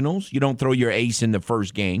regionals, you don't throw your ace in the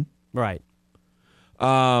first game. Right.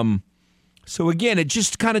 So again, it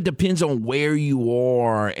just kind of depends on where you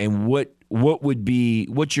are and what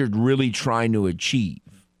you're really trying to achieve.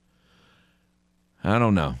 I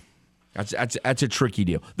don't know. That's a tricky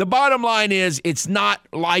deal. The bottom line is it's not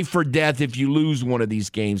life or death if you lose one of these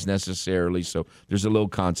games necessarily. So there's a little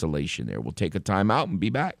consolation there. We'll take a timeout and be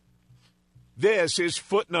back. This is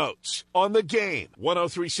Footnotes on the Game.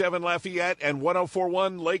 103.7 Lafayette and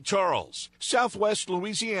 104.1 Lake Charles, Southwest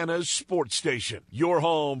Louisiana's sports station. Your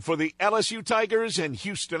home for the LSU Tigers and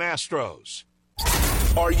Houston Astros.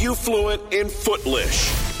 Are you fluent in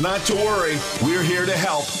Footlish? Not to worry, we're here to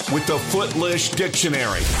help with the Footlish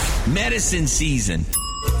Dictionary. Medicine season.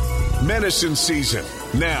 Medicine season.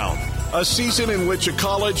 Noun. A season in which a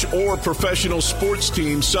college or professional sports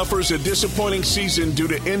team suffers a disappointing season due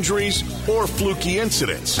to injuries or fluky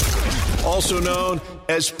incidents. Also known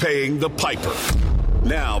as paying the piper.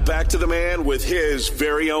 Now, back to the man with his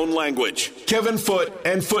very own language. Kevin Foote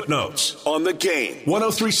and Footnotes on the Game.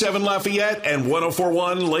 103.7 Lafayette and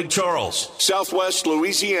 104.1 Lake Charles, Southwest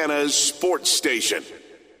Louisiana's sports station.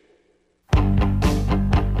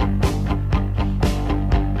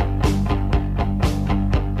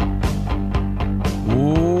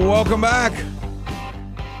 Welcome back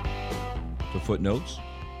to Footnotes.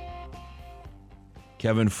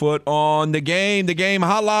 Kevin Foote on the Game. The Game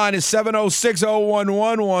hotline is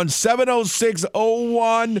 706-0111,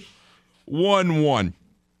 706-0111.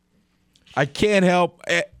 I can't help,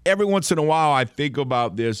 every once in a while I think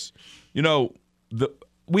about this.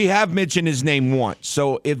 We have mentioned his name once.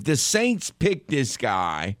 So if the Saints pick this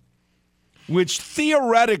guy, which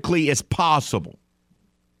theoretically is possible,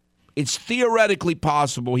 it's theoretically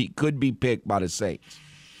possible he could be picked by the Saints.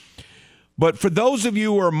 But for those of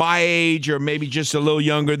you who are my age or maybe just a little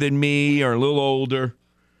younger than me or a little older,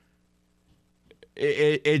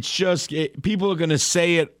 it's just people are going to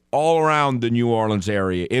say it all around the New Orleans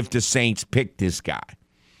area if the Saints pick this guy.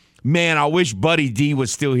 Man, I wish Buddy D was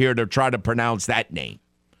still here to try to pronounce that name.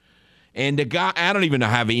 And the guy, I don't even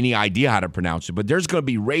have any idea how to pronounce it, but there's going to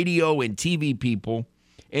be radio and TV people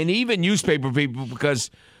and even newspaper people because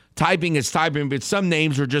typing is typing, but some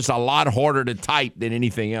names are just a lot harder to type than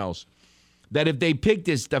anything else. That if they pick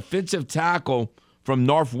this defensive tackle from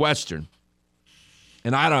Northwestern,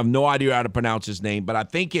 and I have no idea how to pronounce his name, but I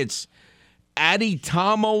think it's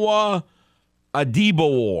Adetomiwa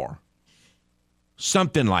Adebawore.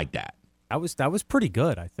 Something like that. That was pretty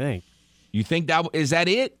good, I think. You think is that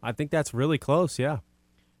it? I think that's really close, yeah.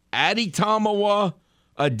 Adetomiwa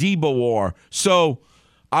Adebawore. So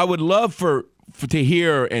I would love for to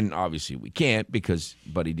hear, and obviously we can't because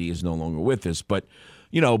Buddy D is no longer with us, but,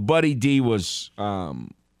 Buddy D was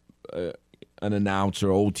an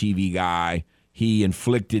announcer, old TV guy. He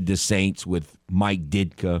inflicted the Saints with Mike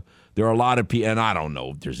Ditka. There are a lot of people, and I don't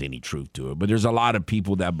know if there's any truth to it, but there's a lot of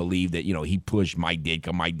people that believe that, he pushed Mike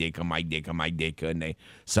Ditka, and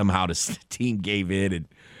somehow the team gave in and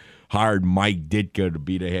hired Mike Ditka to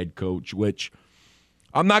be the head coach, which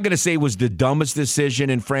I'm not going to say was the dumbest decision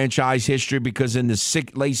in franchise history because in the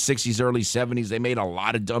late 60s, early 70s, they made a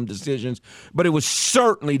lot of dumb decisions, but it was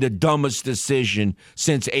certainly the dumbest decision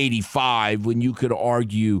since 85 when you could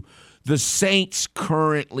argue the Saints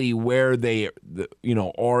currently where they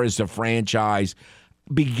are as a franchise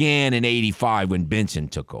began in 85 when Benson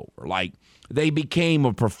took over. Like, they became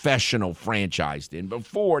a professional franchise then.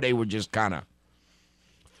 Before, they were just kind of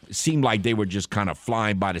seemed like they were just kind of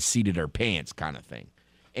flying by the seat of their pants kind of thing.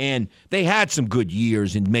 And they had some good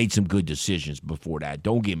years and made some good decisions before that.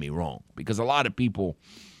 Don't get me wrong. Because a lot of people,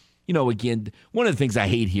 again, one of the things I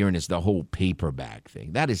hate hearing is the whole paper bag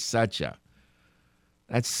thing. That's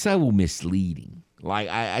so misleading. Like,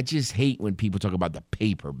 I just hate when people talk about the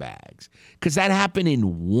paper bags. Because that happened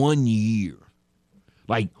in 1 year.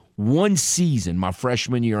 Like, one season, my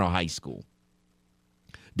freshman year of high school.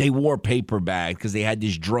 They wore paper bags because they had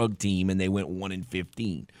this drug team and they went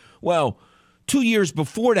 1-15. Well, 2 years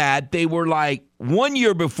before that, they were like 1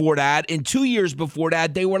 year before that, and 2 years before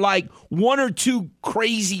that, they were like one or two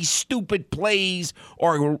crazy, stupid plays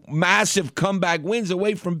or massive comeback wins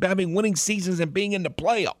away from having winning seasons and being in the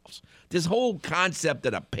playoffs. This whole concept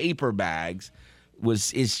of the paper bags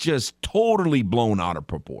is just totally blown out of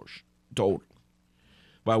proportion, totally,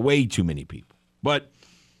 by way too many people. But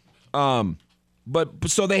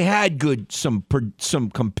so they had some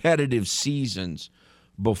competitive seasons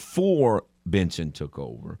before Benson took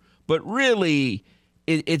over. But really,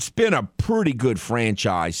 it's been a pretty good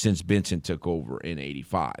franchise since Benson took over in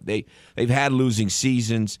 85. They've had losing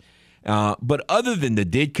seasons, but other than the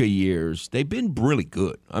Ditka years, they've been really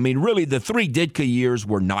good. I mean, really, the 3 Ditka years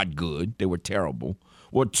were not good. They were terrible.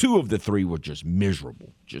 Well, 2 of the 3 were just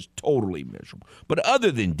miserable, just totally miserable. But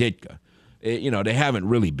other than Ditka, they haven't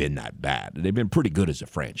really been that bad. They've been pretty good as a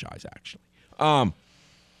franchise, actually.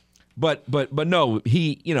 But no,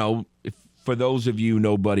 he, for those of you who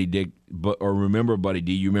know Buddy D or remember Buddy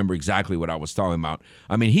D, you remember exactly what I was talking about.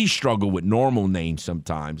 I mean, he struggled with normal names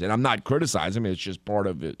sometimes, and I'm not criticizing him. It's just part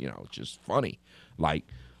of it. It's just funny. Like,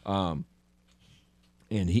 and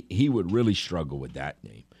he would really struggle with that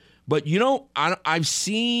name. But, I've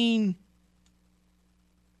seen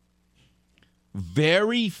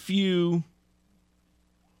very few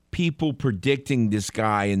people predicting this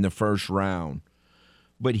guy in the first round.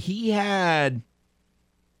 But he had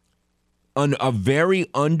a very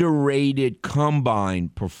underrated combine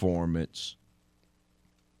performance.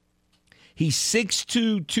 He's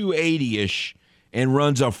 6'2", 280-ish, and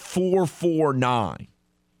runs a 4.49.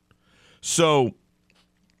 So,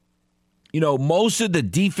 most of the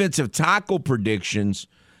defensive tackle predictions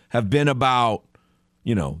have been about,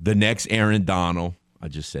 the next Aaron Donald. I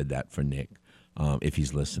just said that for Nick, if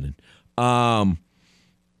he's listening. From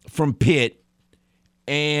Pitt.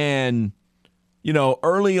 And,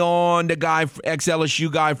 early on, the guy,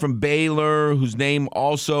 ex-LSU guy from Baylor, whose name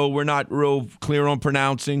also we're not real clear on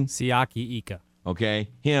pronouncing. Siaki Ika. Okay,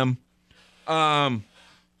 him. But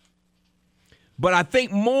I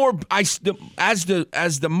think more as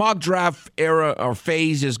the mock draft era or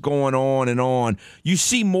phase is going on, you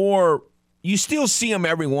see more. You still see him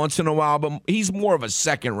every once in a while, but he's more of a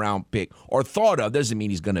second-round pick, or thought of. Doesn't mean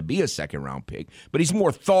he's going to be a second-round pick, but he's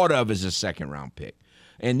more thought of as a second-round pick.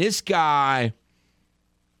 And this guy,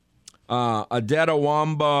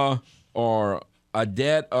 Adetawamba, or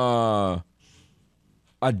how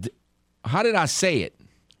did I say it?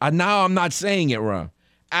 Now I'm not saying it wrong.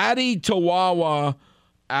 Adi Tawawa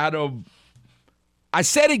I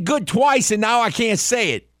said it good twice, and now I can't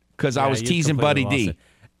say it because I was teasing Buddy D.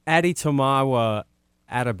 Adi Tamawa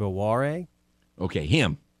Adebaware. Okay,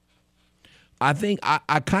 him. I think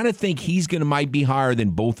I kind of think might be higher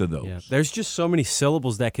than both of those. Yeah. There's just so many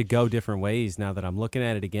syllables that could go different ways. Now that I'm looking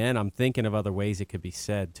at it again, I'm thinking of other ways it could be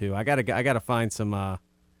said too. I gotta find some.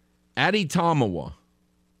 Adi Tamawa.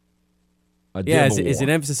 Yeah, is it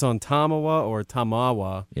emphasis on Tamawa or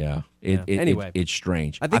Tamawa? Yeah. Anyway, it's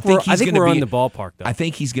strange. I think we're on the ballpark though. I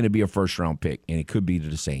think he's going to be a first-round pick, and it could be to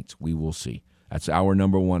the Saints. We will see. That's hour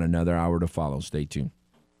number 1. Another hour to follow. Stay tuned.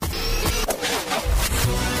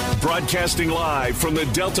 Broadcasting live from the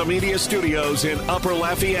Delta Media Studios in Upper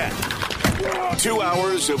Lafayette. 2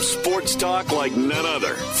 hours of sports talk like none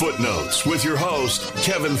other. Footnotes with your host,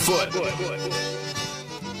 Kevin Foote.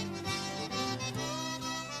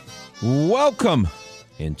 Welcome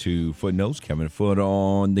into Footnotes. Kevin Foot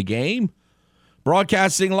on the game.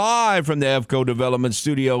 Broadcasting live from the EFCO Development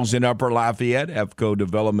Studios in Upper Lafayette. EFCO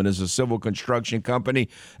Development is a civil construction company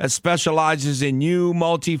that specializes in new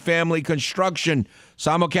multifamily construction.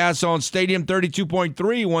 Simulcast on Stadium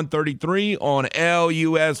 32.3, 133 on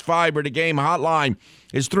LUS Fiber. The game hotline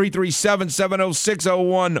is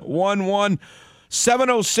 337-706-0111.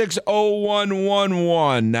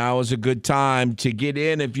 706-0111. Now is a good time to get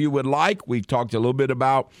in if you would like. We've talked a little bit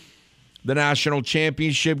about the national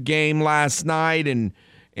championship game last night and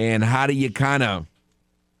how do you kind of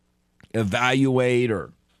evaluate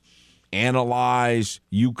or analyze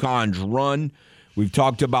UConn's run. We've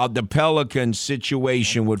talked about the Pelicans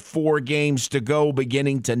situation with 4 games to go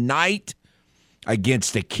beginning tonight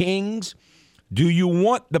against the Kings. Do you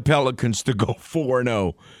want the Pelicans to go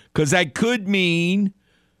 4-0? Because that could mean,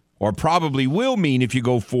 or probably will mean if you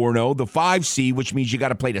go 4-0, the 5 seed, which means you got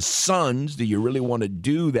to play the Suns. Do you really want to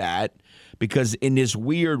do that? Because in this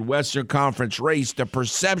weird Western Conference race, the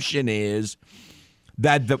perception is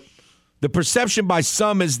that the perception by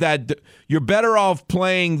some is that you're better off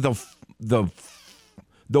playing the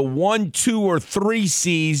 1, 2, or 3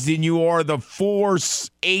 seeds than you are the 4,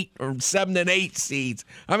 8, or 7 and 8 seeds.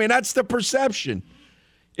 I mean, that's the perception.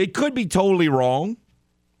 It could be totally wrong.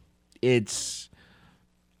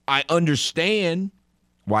 I understand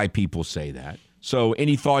why people say that. So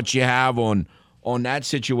any thoughts you have on that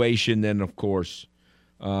situation, then of course,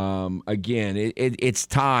 again, it's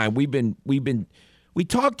time. We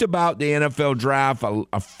talked about the NFL draft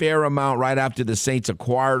a fair amount right after the Saints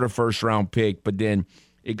acquired a first-round pick, but then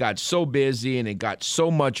it got so busy and it got so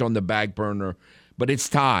much on the back burner. But it's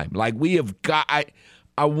time. Like we have got.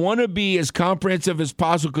 I want to be as comprehensive as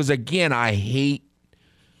possible because again, I hate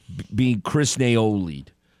being Chris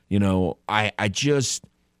Naoli'd. I just,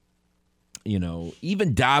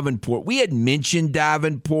 even Davenport, we had mentioned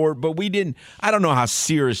Davenport, but we didn't, I don't know how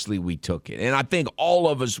seriously we took it. And I think all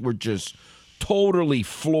of us were just totally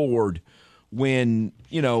floored when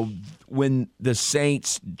the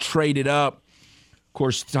Saints traded up. Of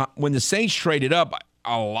course, when the Saints traded up,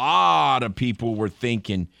 a lot of people were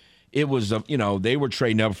thinking it was, they were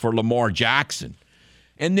trading up for Lamar Jackson.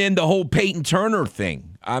 And then the whole Peyton Turner thing.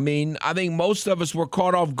 I mean, I think most of us were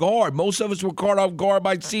caught off guard. Most of us were caught off guard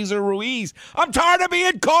by Cesar Ruiz. I'm tired of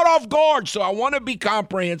being caught off guard, so I want to be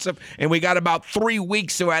comprehensive. And we got about 3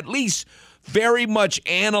 weeks to at least very much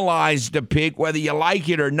analyze the pick, whether you like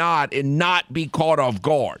it or not, and not be caught off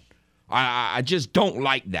guard. I just don't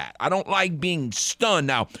like that. I don't like being stunned.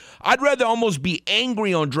 Now, I'd rather almost be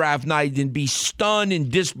angry on draft night than be stunned in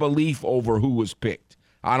disbelief over who was picked.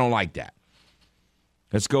 I don't like that.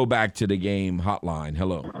 Let's go back to the game hotline.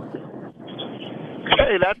 Hello.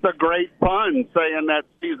 Hey, that's a great pun saying that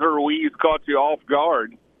Cesar Ruiz caught you off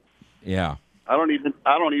guard. Yeah. I don't even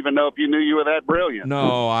know if you knew you were that brilliant.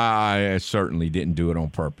 No, I certainly didn't do it on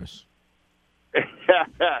purpose.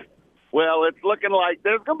 Well, it's looking like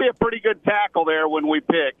there's going to be a pretty good tackle there when we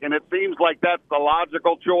pick, and it seems like that's the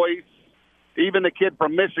logical choice. Even the kid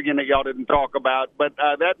from Michigan that y'all didn't talk about, but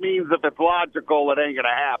that means if it's logical, it ain't going to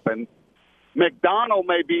happen. McDonald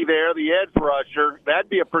may be there, the edge rusher. That'd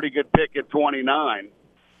be a pretty good pick at 29.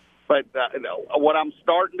 But what I'm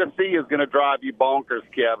starting to see is going to drive you bonkers,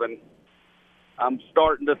 Kevin. I'm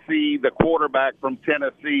starting to see the quarterback from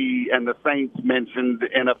Tennessee and the Saints mentioned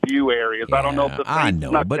in a few areas. Yeah, I don't know if the Saints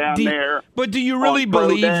snuck down there. But do you really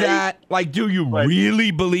believe that? Like, do you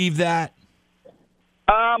really believe that?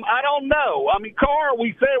 I don't know. I mean, Carr,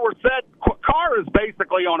 we say we're set. Carr is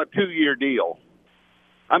basically on a 2-year deal.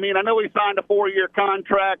 I mean, I know he signed a 4-year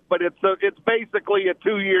contract, but it's basically a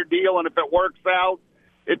 2-year deal, and if it works out,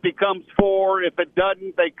 it becomes 4. If it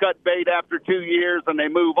doesn't, they cut bait after 2 years and they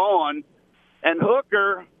move on. And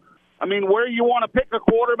Hooker, I mean, where you want to pick a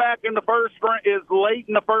quarterback in the first is late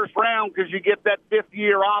in the first round because you get that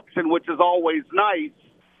 5th-year option, which is always nice.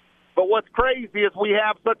 But what's crazy is we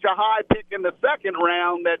have such a high pick in the second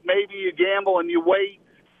round that maybe you gamble and you wait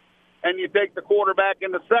and you take the quarterback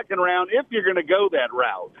in the second round if you're going to go that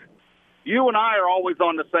route. You and I are always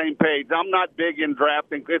on the same page. I'm not big in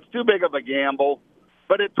drafting. It's too big of a gamble.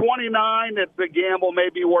 But at 29, it's a gamble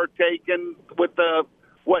maybe worth taking. With the,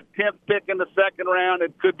 10th pick in the second round,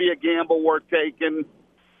 it could be a gamble worth taking.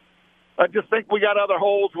 I just think we got other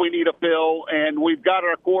holes we need to fill, and we've got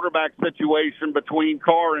our quarterback situation between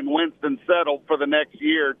Carr and Winston settled for the next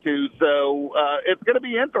year or two. So it's going to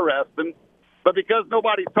be interesting. But because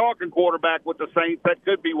nobody's talking quarterback with the Saints, that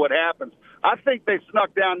could be what happens. I think they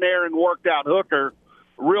snuck down there and worked out Hooker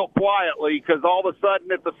real quietly because all of a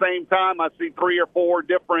sudden at the same time I see 3 or 4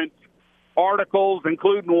 different articles,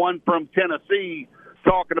 including one from Tennessee,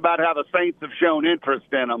 talking about how the Saints have shown interest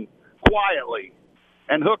in him quietly.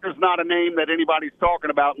 And Hooker's not a name that anybody's talking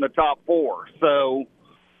about in the top 4. So,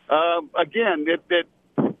 again,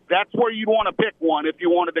 that's where you'd want to pick one if you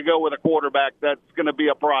wanted to go with a quarterback that's going to be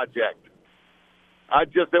a project.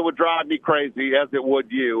 It would drive me crazy, as it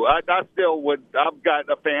would you. I still would. I've got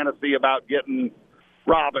a fantasy about getting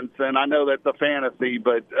Robinson. I know that's a fantasy,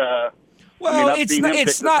 but well,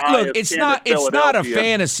 it's not a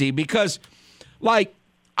fantasy because, like,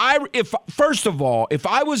 first of all, if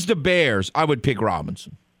I was the Bears, I would pick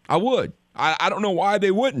Robinson. I would. I don't know why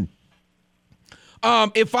they wouldn't.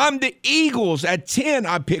 If I'm the Eagles at 10,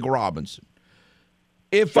 I pick Robinson.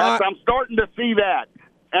 I'm starting to see that.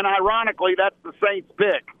 And ironically, that's the Saints'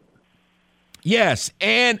 pick. Yes,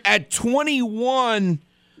 and at 21,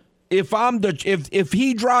 if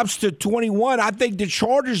he drops to 21, I think the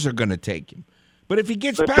Chargers are going to take him. But if he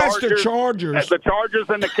gets the Chargers, the Chargers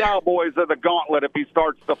and the Cowboys are the gauntlet if he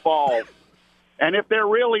starts to fall. And if they're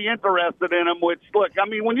really interested in him, which, look, I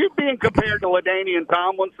mean, when you're being compared to LaDainian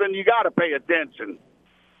Tomlinson, you got to pay attention.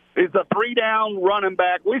 He's a 3-down running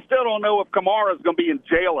back. We still don't know if Kamara's going to be in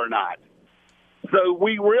jail or not. So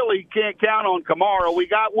we really can't count on Kamara. We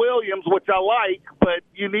got Williams, which I like, but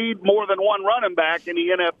you need more than one running back in the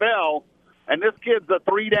NFL. And this kid's a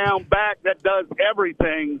 3-down back that does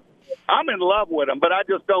everything. I'm in love with him, but I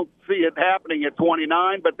just don't see it happening at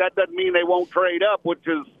 29. But that doesn't mean they won't trade up, which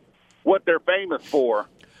is what they're famous for.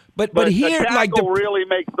 But here, a tackle really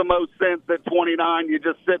makes the most sense at 29. You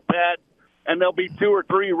just sit pat, and there'll be 2 or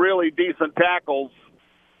 3 really decent tackles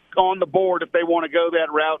on the board if they want to go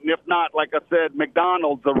that route. And if not, like I said,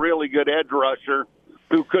 McDonald's a really good edge rusher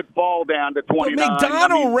who could fall down to 29. But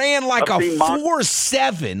McDonald ran like a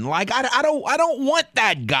 4.7. Like I don't want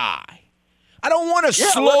that guy. I don't want a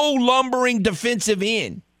slow lumbering defensive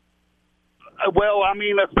end. Well, I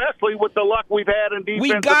mean, especially with the luck we've had in defense.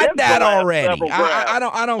 We got that already.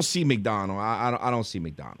 I don't see McDonald. I don't see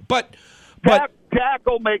McDonald. But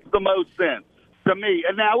tackle makes the most sense to me.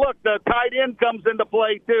 And now look, the tight end comes into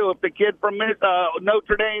play too. If the kid from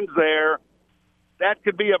Notre Dame's there, that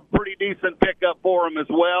could be a pretty decent pickup for him as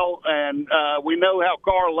well. And we know how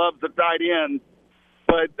Carr loves the tight end.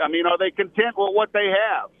 But I mean, are they content with what they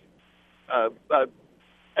have?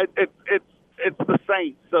 It's the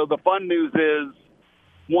Saints. So the fun news is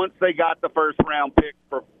once they got the first round pick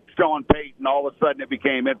for Sean Payton, all of a sudden it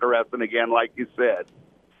became interesting again, like you said.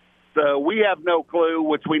 So we have no clue,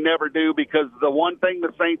 which we never do, because the one thing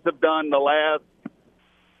the Saints have done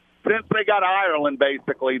since they got Ireland,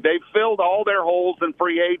 basically, they've filled all their holes in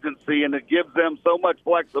free agency, and it gives them so much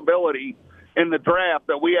flexibility in the draft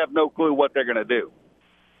that we have no clue what they're going to do.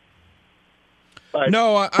 But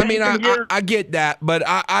no, I mean, I get that, but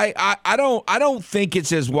I don't think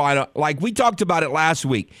it's as wide. Like we talked about it last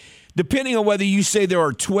week. Depending on whether you say there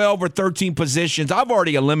are 12 or 13 positions, I've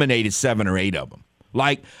already eliminated 7 or 8 of them.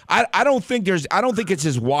 Like I don't think it's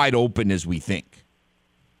as wide open as we think.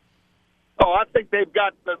 Oh, I think they've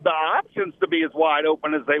got the options to be as wide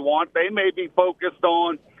open as they want. They may be focused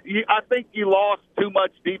on. I think you lost too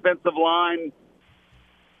much defensive line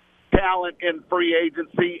talent in free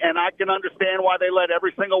agency, and I can understand why they let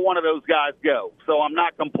every single one of those guys go. So I'm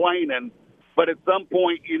not complaining, but at some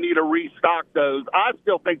point you need to restock those. I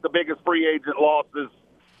still think the biggest free agent losses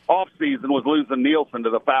offseason was losing Nielsen to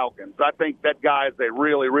the Falcons. I think that guy is a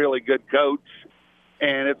really, really good coach,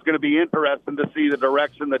 and it's going to be interesting to see the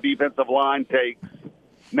direction the defensive line takes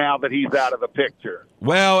now that he's out of the picture.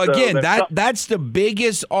 Well, again, that's the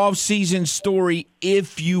biggest offseason story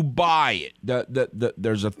if you buy it.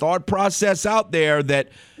 There's a thought process out there that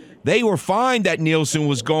they were fine that Nielsen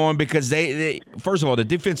was gone because they first of all, the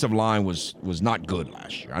defensive line was not good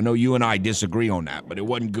last year. I know you and I disagree on that, but it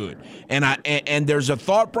wasn't good. And there's a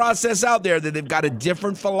thought process out there that they've got a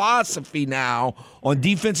different philosophy now on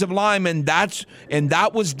defensive linemen. That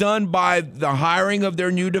was done by the hiring of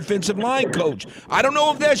their new defensive line coach. I don't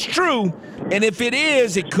know if that's true, and if it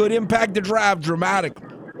is, it could impact the draft dramatically.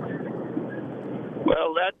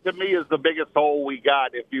 Well, that to me is the biggest hole we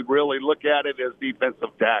got if you really look at it as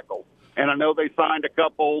defensive tackle. And I know they signed a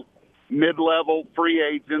couple mid-level free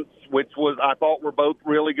agents, which I thought were both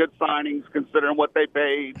really good signings considering what they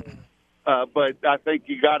paid. But I think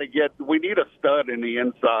we need a stud in the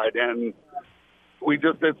inside. And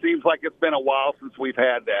it seems like it's been a while since we've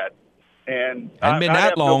had that. And hasn't been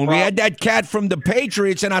that long. We had that cat from the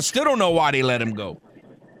Patriots, and I still don't know why they let him go.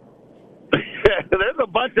 There's a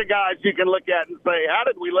bunch of guys you can look at and say, how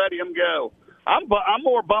did we let him go? I'm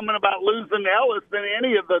more bumming about losing Ellis than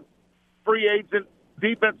any of the free agent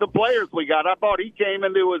defensive players we got. I thought he came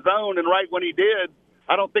into his own, and right when he did,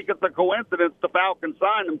 I don't think it's a coincidence the Falcons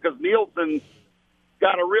signed him because Nielsen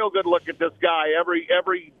got a real good look at this guy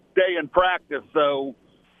every day in practice. So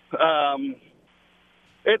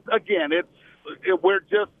we're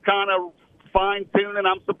just kind of fine-tuning.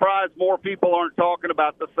 I'm surprised more people aren't talking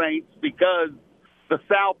about the Saints because the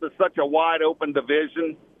South is such a wide-open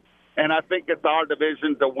division, and I think it's our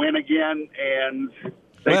division to win again. And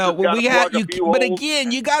but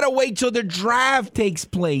again, you got to wait till the draft takes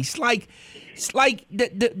place. Like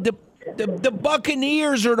the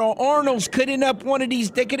Buccaneers or the Arnolds could end up one of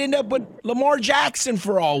these. They could end up with Lamar Jackson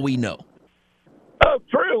for all we know. Oh,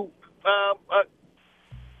 true.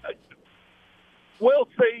 We'll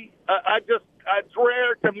see. It's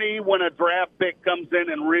rare to me when a draft pick comes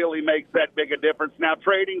in and really makes that big a difference. Now,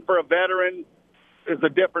 trading for a veteran is a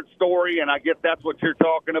different story, and I get that's what you're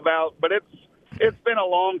talking about. But it's been a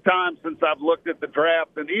long time since I've looked at the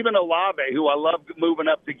draft, and even Olave, who I love moving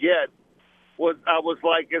up to get, I was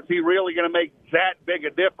like, is he really going to make that big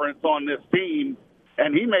a difference on this team?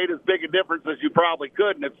 And he made as big a difference as you probably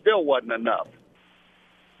could, and it still wasn't enough.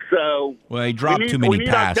 So he dropped too many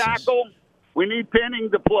passes. Our tackle. We need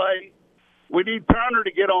Penning to play. We need Turner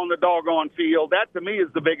to get on the doggone field. That, to me,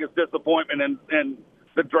 is the biggest disappointment in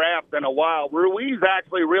the draft in a while. Ruiz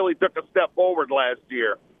actually really took a step forward last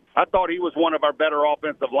year. I thought he was one of our better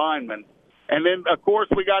offensive linemen. And then, of course,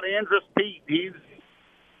 we got Andrus Peat. He's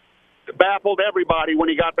baffled everybody when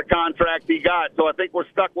he got the contract he got. So I think we're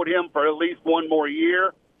stuck with him for at least one more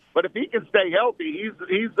year. But if he can stay healthy, he's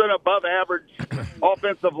an above-average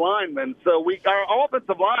offensive lineman. So our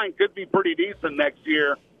offensive line could be pretty decent next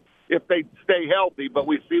year if they stay healthy. But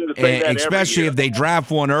we seem to say that especially if they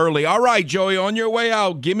draft one early. All right, Joey, on your way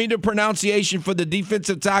out, give me the pronunciation for the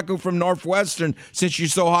defensive tackle from Northwestern since you're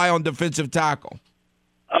so high on defensive tackle.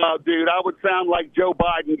 Dude, I would sound like Joe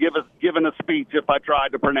Biden giving a speech if I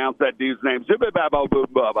tried to pronounce that dude's name.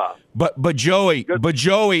 But Joey,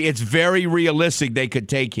 it's very realistic they could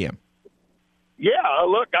take him. Yeah,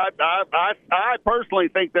 look, I personally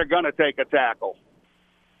think they're going to take a tackle.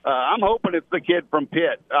 I'm hoping it's the kid from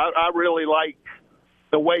Pitt. I really like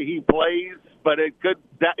the way he plays, but is it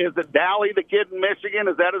Dally, the kid in Michigan?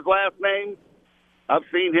 Is that his last name? I've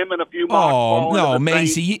seen him in a few mock calls. Oh, no,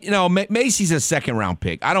 Macy. Macy's a second-round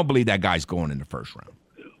pick. I don't believe that guy's going in the first round.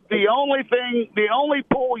 The only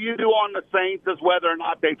pull you do on the Saints is whether or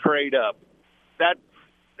not they trade up.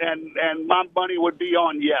 And my money would be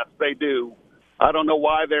on yes, they do. I don't know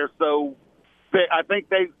why they're so – I think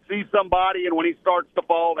they see somebody, and when he starts to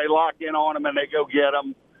fall, they lock in on him and they go get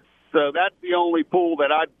him. So that's the only pool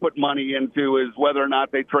that I'd put money into is whether or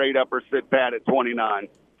not they trade up or sit pat at 29.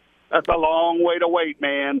 That's a long way to wait,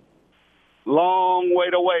 man. Long way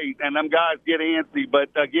to wait. And them guys get antsy.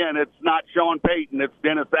 But, again, it's not Sean Payton. It's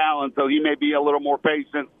Dennis Allen, so he may be a little more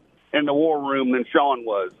patient in the war room than Sean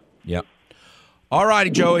was. Yep. All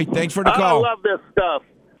righty, Joey. Thanks for the call. I love this stuff.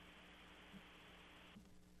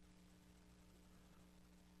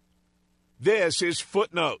 This is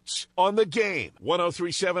Footnotes on the Game.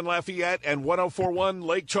 103.7 Lafayette and 104.1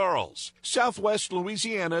 Lake Charles, Southwest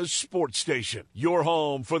Louisiana's sports station. Your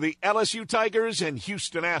home for the LSU Tigers and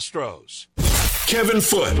Houston Astros. Kevin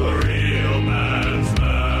Foote.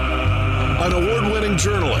 An award-winning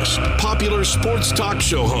journalist, popular sports talk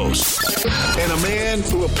show host, and a man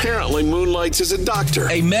who apparently moonlights as a doctor.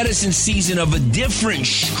 A medicine season of a different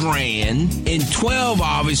strand in 12,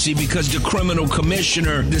 obviously, because the criminal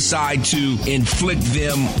commissioner decided to inflict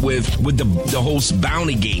them with the whole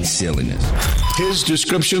bounty gate silliness. His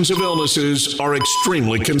descriptions of illnesses are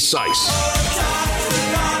extremely concise.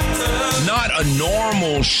 Not a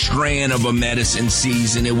normal strand of a medicine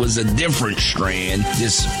season. It was a different strand,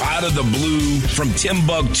 just out of the blue from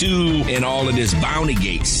Timbuktu and all of this bounty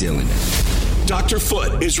gate silliness. Dr.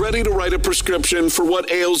 Foote is ready to write a prescription for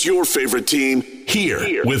what ails your favorite team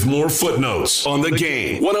here with more Footnotes on the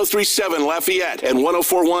Game. 103.7 Lafayette and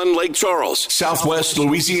 104.1 Lake Charles, Southwest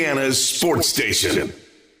Louisiana's sports station.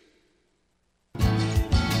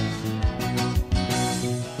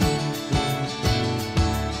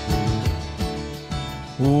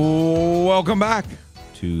 Welcome back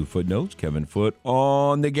to Footnotes. Kevin Foote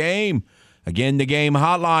on the Game. Again, the Game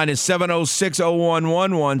hotline is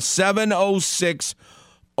 706-0111,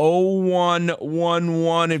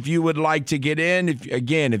 706-0111 if you would like to get in.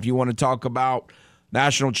 If you want to talk about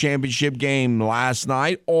national championship game last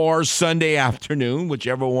night or Sunday afternoon,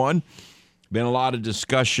 whichever one. Been a lot of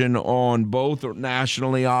discussion on both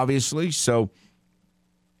nationally, obviously. So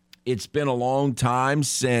it's been a long time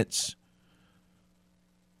since...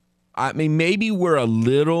 I mean, maybe we're a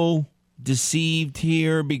little deceived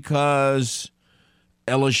here because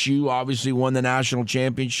LSU obviously won the national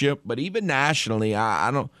championship, but even nationally,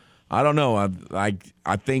 I I don't know.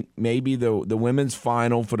 I think maybe the women's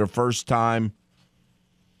final for the first time.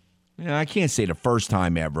 I can't say the first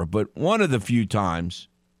time ever, but one of the few times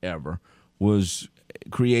ever was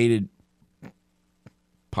created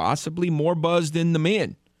possibly more buzz than the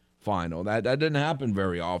men final. That didn't happen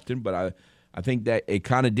very often, but I think that it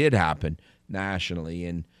kind of did happen nationally.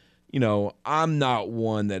 And, I'm not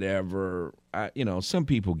one that ever, some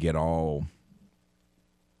people get all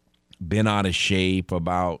bent out of shape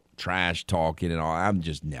about trash talking and all. I'm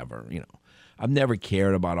just never, I've never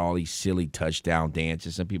cared about all these silly touchdown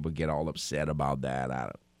dances. Some people get all upset about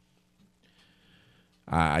that.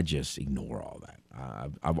 I just ignore all that.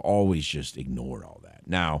 I've always just ignored all that.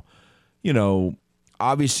 Now,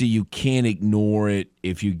 obviously you can't ignore it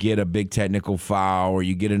if you get a big technical foul or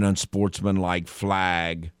you get an unsportsmanlike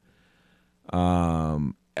flag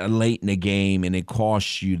late in the game and it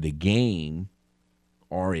costs you the game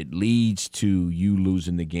or it leads to you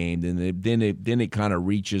losing the game. Then it kind of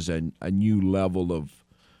reaches a new level of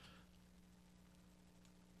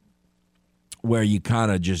where you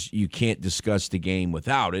kind of you can't discuss the game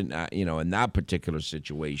without it. In that particular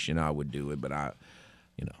situation, I would do it, but I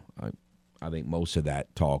think most of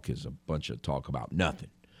that talk is a bunch of talk about nothing.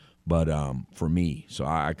 But for me, so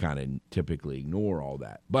I kind of typically ignore all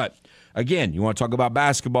that. But again, you want to talk about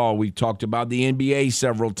basketball? We've talked about the NBA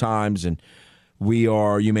several times, and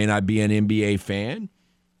you may not be an NBA fan,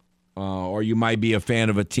 or you might be a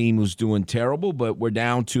fan of a team who's doing terrible, but we're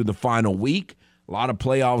down to the final week. A lot of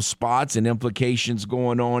playoff spots and implications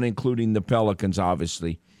going on, including the Pelicans,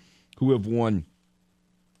 obviously, who have won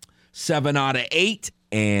 7 out of 8,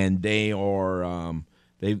 and they are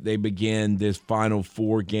they begin this final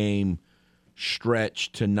 4-game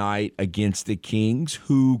stretch tonight against the Kings,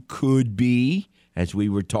 who could be, as we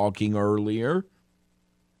were talking earlier,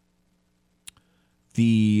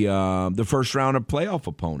 the first round of playoff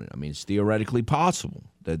opponent. I mean, it's theoretically possible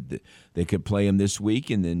that they could play him this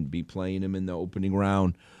week and then be playing him in the opening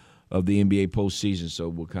round of the NBA postseason. So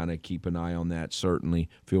we'll kind of keep an eye on that, certainly.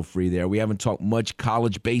 Feel free there. We haven't talked much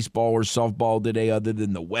college baseball or softball today other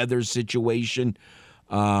than the weather situation.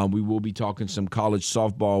 We will be talking some college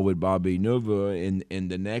softball with Bobby Nova in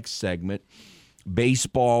the next segment.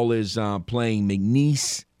 Baseball is playing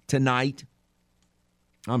McNeese tonight.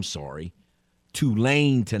 I'm sorry.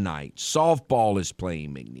 Tulane tonight. Softball is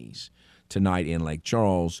playing McNeese tonight in Lake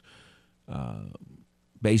Charles.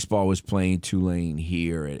 Baseball was playing Tulane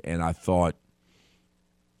here, and I thought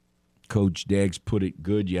Coach Deggs put it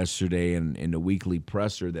good yesterday in the weekly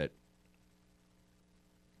presser that,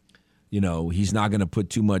 he's not going to put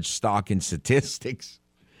too much stock in statistics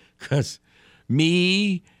because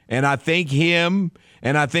me and I think him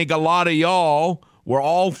and I think a lot of y'all were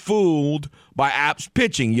all fooled by App's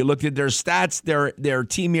pitching. You looked at their stats, their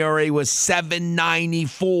team ERA was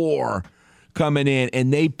 7.94 coming in,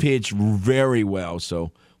 and they pitched very well.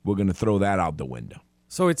 So we're going to throw that out the window.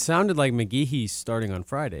 So it sounded like McGeehee's starting on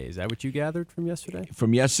Friday. Is that what you gathered from yesterday?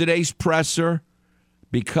 From yesterday's presser,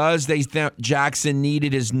 because they thought Jackson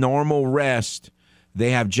needed his normal rest,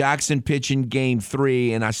 they have Jackson pitching Game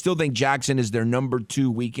 3, and I still think Jackson is their number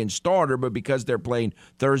 2 weekend starter, but because they're playing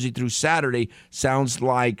Thursday through Saturday, sounds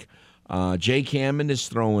like Jake Hammond is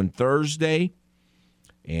throwing Thursday.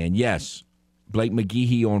 And, yes, Blake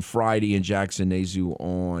McGeehee on Friday and Jackson Nezu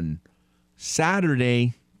on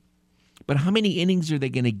Saturday. But how many innings are they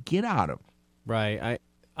going to get out of him? Right.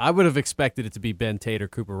 I would have expected it to be Ben Tate or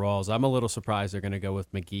Cooper Rawls. I'm a little surprised they're going to go with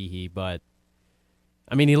McGeehee, but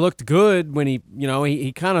I mean, he looked good when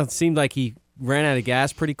he kind of seemed like he ran out of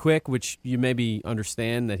gas pretty quick, which you maybe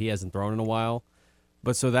understand that he hasn't thrown in a while.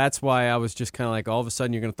 But so that's why I was just kind of like, all of a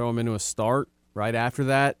sudden you're going to throw him into a start right after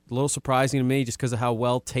that. A little surprising to me just because of how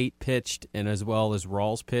well Tate pitched and as well as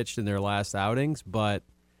Rawls pitched in their last outings. But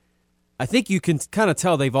I think you can kind of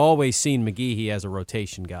tell they've always seen McGeehee as a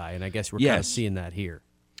rotation guy, and I guess we're kind of seeing that here.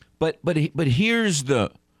 But here's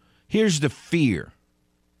the fear.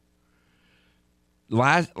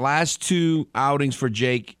 Last 2 outings for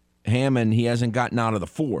Jake Hammond, he hasn't gotten out of the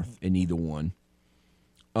 4th in either one.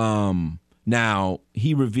 Now,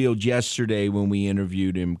 he revealed yesterday when we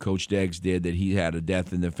interviewed him, Coach Deggs did, that he had a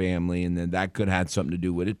death in the family, and then that could have had something to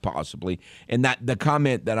do with it, possibly. And that the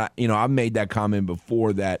comment that I've made that comment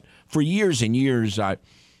before, that for years and years I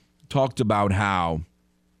talked about how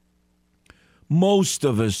most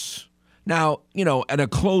of us now, at a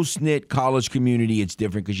close-knit college community, it's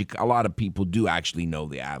different because a lot of people do actually know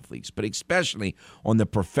the athletes. But especially on the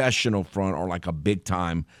professional front or like a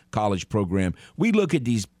big-time college program, we look at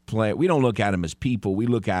these players. We don't look at them as people. We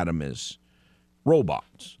look at them as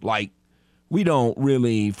robots. Like, we don't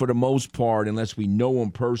really, for the most part, unless we know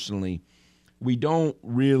them personally, we don't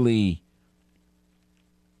really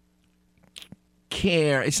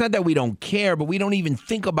care. It's not that we don't care, but we don't even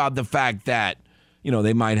think about the fact that,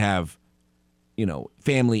 they might have,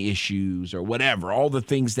 family issues or whatever, all the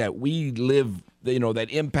things that we live, that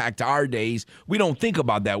impact our days. We don't think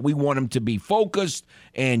about that. We want them to be focused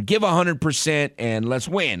and give 100% and let's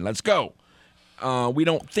win. Let's go. We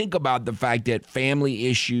don't think about the fact that family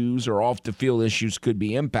issues or off the field issues could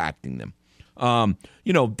be impacting them.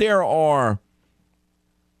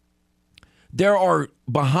 There are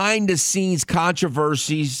behind the scenes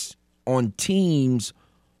controversies on teams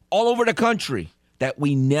all over the country that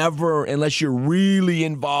we never, unless you're really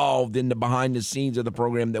involved in the behind the scenes of the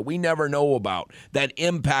program, that we never know about, that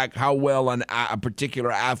impact how well a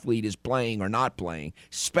particular athlete is playing or not playing,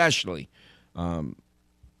 especially from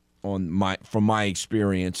my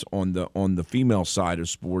experience on the female side of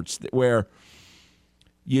sports, where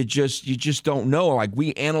you just don't know. Like,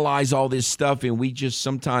 we analyze all this stuff and we just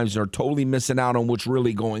sometimes are totally missing out on what's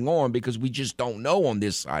really going on because we just don't know on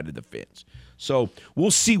this side of the fence. So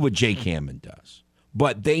we'll see what Jake Hammond does.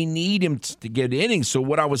 But they need him to get innings. So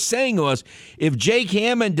what I was saying was, if Jake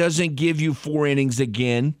Hammond doesn't give you 4 innings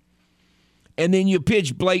again, and then you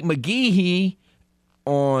pitch Blake McGehee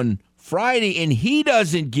on Friday and he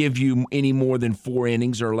doesn't give you any more than 4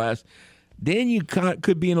 innings or less, then you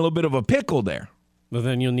could be in a little bit of a pickle there. Well,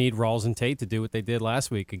 then you'll need Rawls and Tate to do what they did last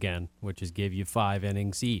week again, which is give you 5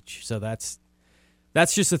 innings each. So that's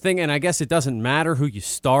just the thing, and I guess it doesn't matter who you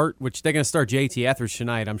start, which they're going to start JT Etheridge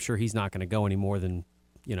tonight. I'm sure he's not going to go any more than,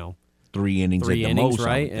 3 innings at the most,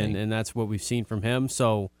 right? And that's what we've seen from him.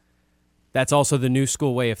 So that's also the new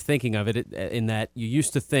school way of thinking of it, in that you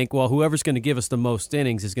used to think, well, whoever's going to give us the most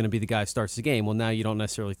innings is going to be the guy who starts the game. Well, now you don't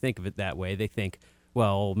necessarily think of it that way. They think,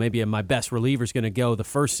 well, maybe my best reliever's going to go the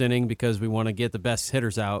first inning because we want to get the best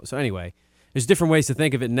hitters out. So anyway, there's different ways to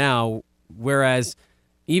think of it now, whereas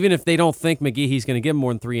even if they don't think McGeehee's going to give him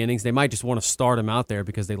more than 3 innings, they might just want to start him out there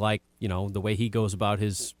because they like, the way he goes about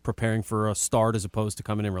his preparing for a start as opposed to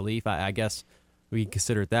coming in relief. I guess we can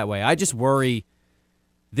consider it that way. I just worry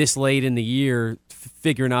this late in the year,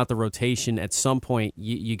 figuring out the rotation. At some point,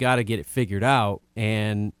 you got to get it figured out.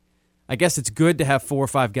 And I guess it's good to have 4 or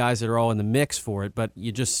 5 guys that are all in the mix for it, but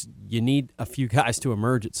you need a few guys to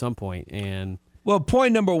emerge at some point. And well,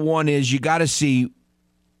 point number 1 is you got to see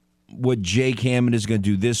what Jake Hammond is going to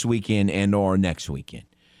do this weekend and or next weekend.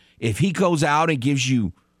 If he goes out and gives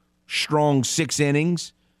you strong 6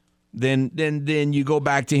 innings, then you go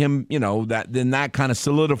back to him, that kind of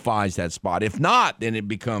solidifies that spot. If not, then it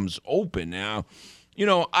becomes open. Now,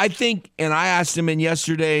 I think, and I asked him in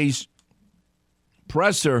yesterday's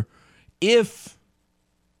presser, if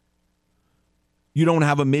you don't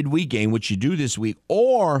have a midweek game, which you do this week,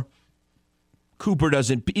 or Cooper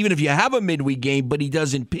doesn't, even if you have a midweek game, but he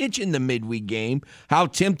doesn't pitch in the midweek game, how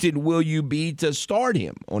tempted will you be to start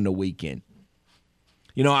him on the weekend?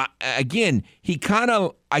 I get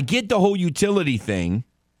the whole utility thing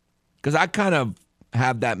because I kind of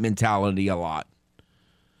have that mentality a lot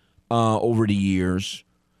over the years.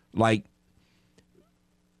 Like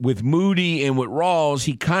with Moody and with Rawls,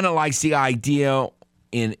 he kind of likes the idea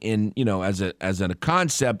as a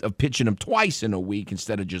concept of pitching him twice in a week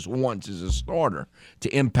instead of just once as a starter to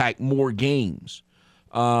impact more games.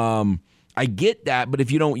 I get that, but if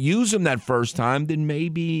you don't use him that first time, then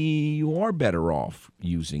maybe you are better off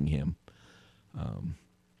using him.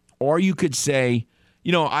 Or you could say,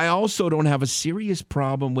 I also don't have a serious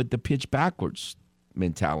problem with the pitch backwards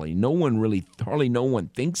mentality. Hardly no one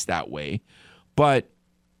thinks that way, but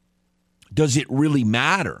does it really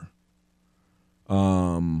matter?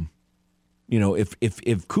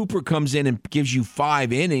 If Cooper comes in and gives you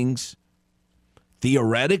 5 innings,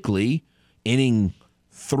 theoretically, inning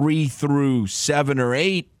 3 through 7 or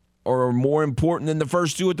 8 are more important than the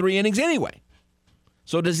first 2 or 3 innings anyway.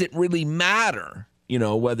 So does it really matter,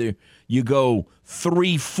 whether you go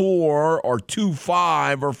 3-4 or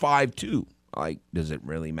 2-5 or 5-2? Like, does it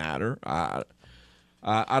really matter? I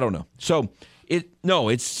don't know. So it's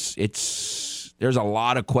there's a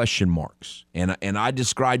lot of question marks, and I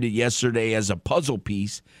described it yesterday as a puzzle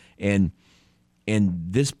piece, and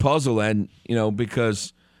this puzzle, and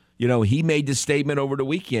because he made the statement over the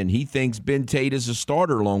weekend he thinks Ben Tate is a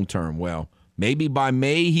starter long term. Well, maybe by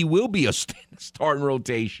May he will be a starting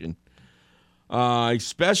rotation,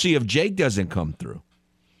 especially if Jake doesn't come through.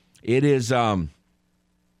 It is, and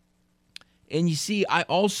you see, I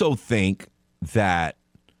also think that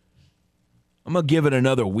I'm going to give it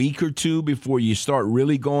another week or 2 before you start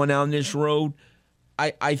really going down this road.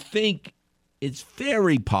 I think it's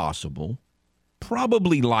very possible,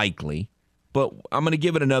 probably likely, but I'm going to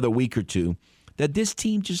give it another week or 2, that this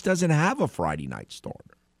team just doesn't have a Friday night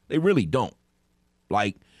starter. They really don't.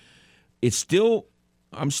 Like, I'm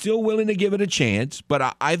still willing to give it a chance,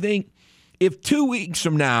 but I think if 2 weeks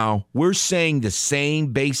from now we're saying the same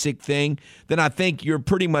basic thing, then I think you're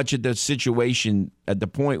pretty much at the situation, at the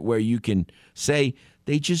point where you can say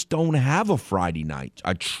they just don't have a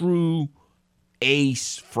true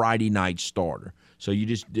ace Friday night starter. So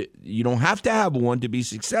you don't have to have one to be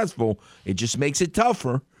successful. It just makes it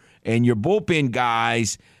tougher, and your bullpen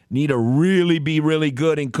guys need to really be really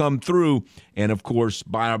good and come through. And, of course,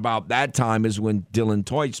 by about that time is when Dylan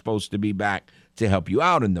Toit's supposed to be back to help you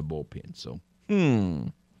out in the bullpen. So,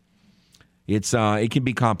 it can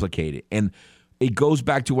be complicated. And it goes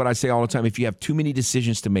back to what I say all the time. If you have too many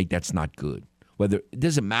decisions to make, that's not good. It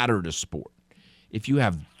doesn't matter the sport. If you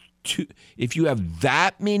have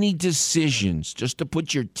that many decisions just to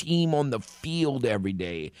put your team on the field every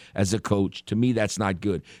day as a coach, to me, that's not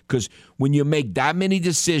good. Because when you make that many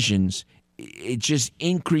decisions, it just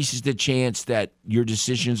increases the chance that your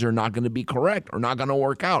decisions are not going to be correct or not going to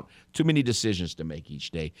work out. Too many decisions to make each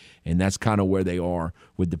day. And that's kind of where they are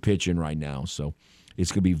with the pitching right now. So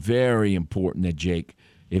it's going to be very important that Jake,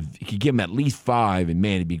 if you could give him at least 5, and,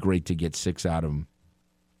 man, it'd be great to get 6 out of him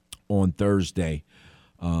on Thursday.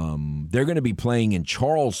 They're going to be playing in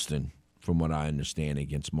Charleston, from what I understand,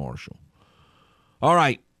 against Marshall. All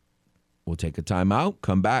right. We'll take a timeout,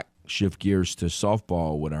 come back, shift gears to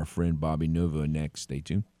softball with our friend Bobby Nuva next. Stay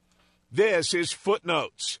tuned. This is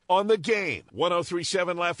Footnotes on the Game.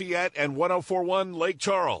 103.7 Lafayette and 104.1 Lake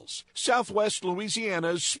Charles, Southwest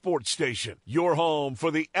Louisiana's sports station. Your home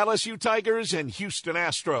for the LSU Tigers and Houston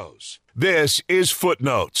Astros. This is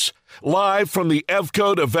Footnotes, live from the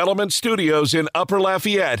Evco Development Studios in Upper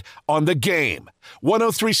Lafayette on the Game.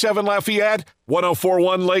 103.7 Lafayette,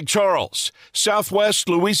 104.1 Lake Charles, Southwest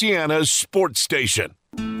Louisiana's sports station.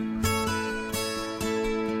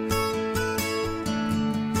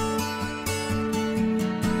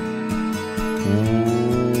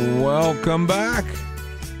 Welcome back.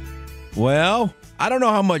 Well, I don't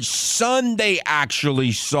know how much sun they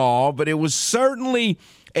actually saw, but it was certainly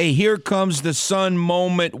a here comes the sun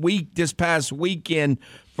moment this past weekend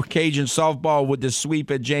for Cajun softball with the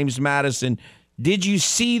sweep at James Madison. Did you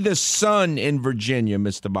see the sun in Virginia,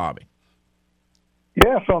 Mr. Bobby?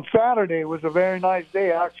 Yes, on Saturday. It was a very nice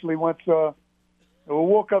day. Actually, once we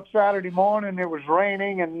woke up Saturday morning, it was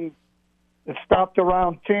raining, and it stopped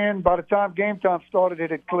around 10. By the time game time started, it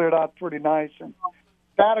had cleared out pretty nice. And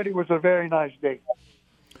Saturday was a very nice day.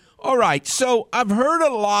 All right. So I've heard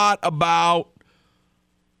a lot about,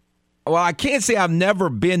 well, I can't say I've never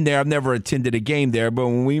been there. I've never attended a game there. But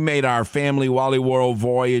when we made our family Wally World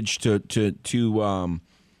voyage to a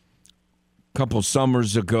couple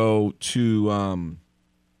summers ago to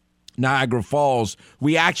Niagara Falls,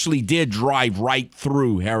 we actually did drive right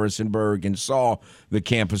through Harrisonburg and saw the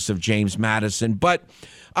campus of James Madison. But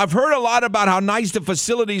I've heard a lot about how nice the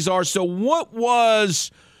facilities are. So what was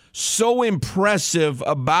so impressive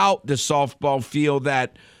about the softball field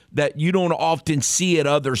that you don't often see at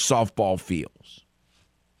other softball fields?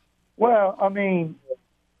 Well, I mean,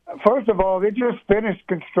 first of all, they just finished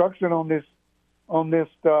construction on this,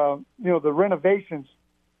 the renovations.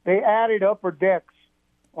 They added upper decks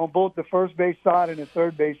on both the first base side and the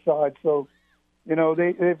third base side. So,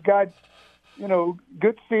 they've got,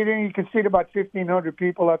 good seating. You can seat about 1,500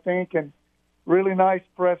 people, I think, and really nice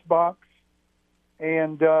press box.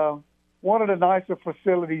 And one of the nicer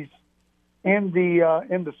facilities in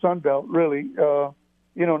the Sun Belt, really,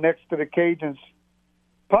 next to the Cajuns.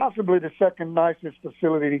 Possibly the second nicest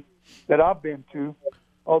facility that I've been to.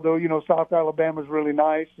 Although, South Alabama's really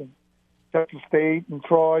nice, and Texas State and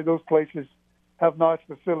Troy, those places have nice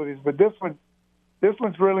facilities. But this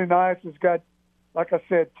one's really nice. It's got, like I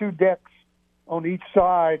said, 2 decks on each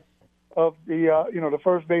side of the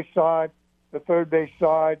first base side, the third base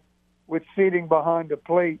side, with seating behind the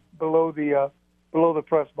plate below the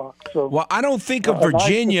press box. So, well, I don't think of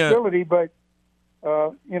Virginia. Nice facility, but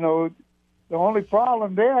the only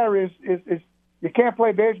problem there is you can't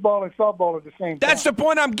play baseball and softball at the same time. That's the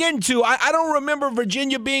point I'm getting to. I don't remember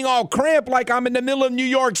Virginia being all cramped like I'm in the middle of New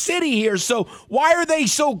York City here. So why are they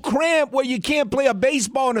so cramped where you can't play a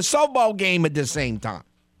baseball and a softball game at the same time?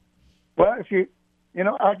 Well, if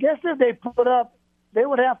I guess if they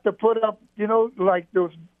would have to put up, like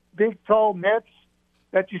those big tall nets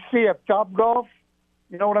that you see at Topgolf.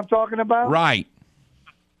 You know what I'm talking about? Right.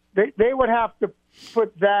 They would have to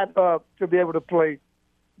put that up to be able to play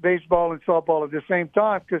baseball and softball at the same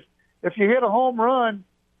time, because if you hit a home run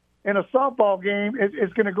in a softball game,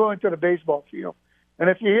 it's going to go into the baseball field. And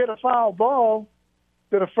if you hit a foul ball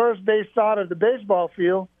to the first base side of the baseball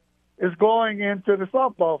field, is going into the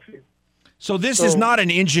softball field. So this is not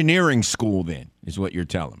an engineering school, then, is what you're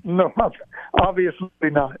telling me. No, obviously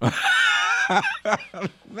not.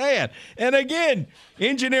 Man, and again,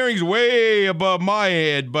 engineering's way above my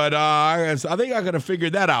head, but I think I could have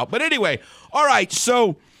figured that out. But anyway, all right,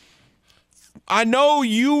 so I know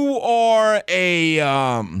you are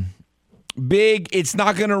a big, it's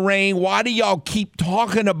not going to rain. Why do y'all keep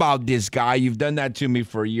talking about this guy? You've done that to me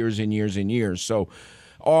for years and years and years. So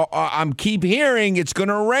I'm keep hearing it's going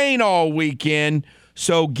to rain all weekend.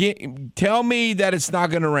 So tell me that it's not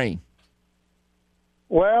going to rain.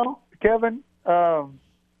 Well, Kevin,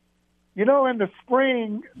 in the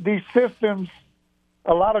spring, these systems,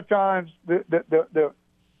 a lot of times, the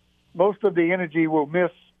most of the energy will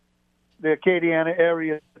miss the Acadiana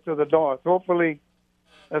area to the north. Hopefully,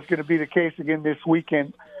 that's going to be the case again this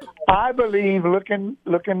weekend. I believe, looking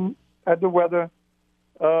at the weather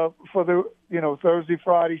for the Thursday,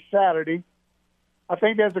 Friday, Saturday, I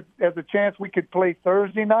think there's a chance we could play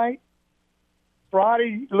Thursday night.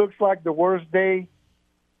 Friday looks like the worst day.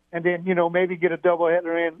 And then, maybe get a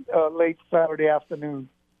doubleheader in late Saturday afternoon.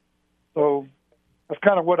 So that's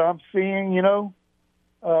kind of what I'm seeing,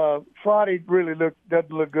 Friday really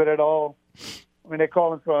doesn't look good at all. I mean, they're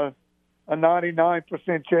calling for a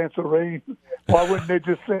 99% chance of rain. Why wouldn't they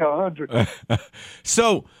just say 100?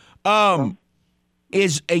 So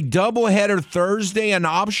is a doubleheader Thursday an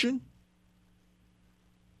option?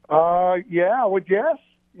 Yeah, I would guess.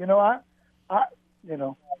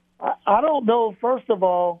 I don't know. First of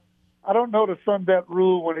all, I don't know the Sunbelt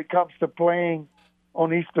rule when it comes to playing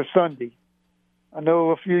on Easter Sunday. I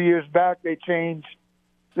know a few years back they changed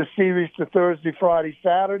the series to Thursday, Friday,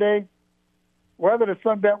 Saturday. Whether the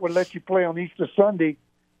Sunbelt would let you play on Easter Sunday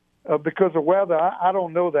because of weather, I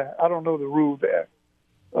don't know that. I don't know the rule there.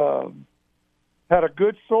 Had a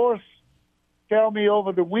good source tell me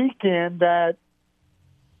over the weekend that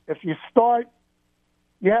if you start,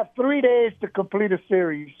 you have 3 days to complete a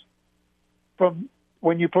series from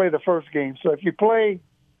when you play the first game. So if you play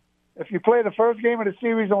the first game of the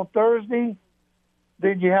series on Thursday,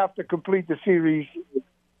 then you have to complete the series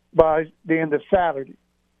by the end of Saturday.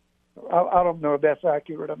 I don't know if that's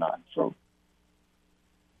accurate or not. So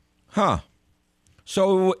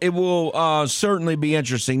it will certainly be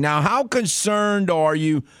interesting. Now, how concerned are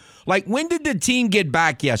you? Like, when did the team get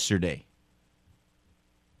back yesterday?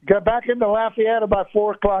 Got back into Lafayette about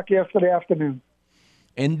 4 o'clock yesterday afternoon.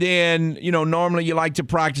 And then, normally you like to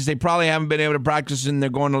practice. They probably haven't been able to practice, and they're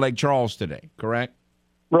going to Lake Charles today, correct?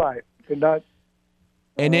 Right.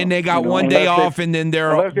 And then they got one day off, and then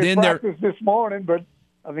they're practiced this morning. But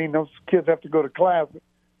I mean, those kids have to go to class.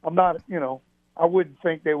 I'm not, I wouldn't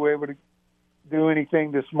think they were able to do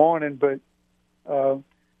anything this morning. But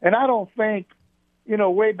and I don't think,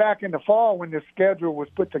 way back in the fall when the schedule was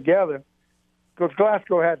put together, because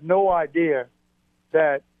Glasgow had no idea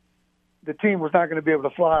that the team was not going to be able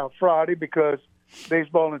to fly on Friday because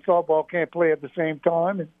baseball and softball can't play at the same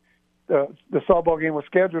time. And the softball game was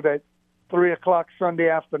scheduled at 3 o'clock Sunday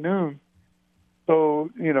afternoon.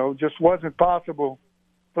 So, just wasn't possible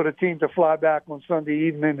for the team to fly back on Sunday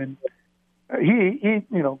evening. And he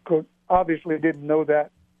obviously didn't know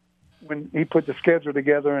that when he put the schedule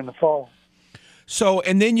together in the fall. So,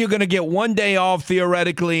 and then you're going to get one day off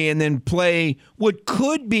theoretically and then play what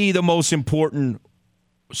could be the most important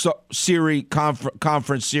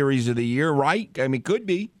conference series of the year, right? I mean, could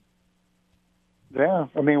be. Yeah,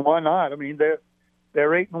 I mean, why not? I mean, they're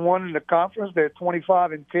 8-1 in the conference. They're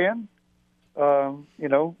 25-10.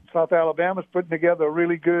 South Alabama's putting together a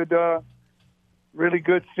really good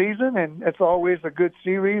season, and it's always a good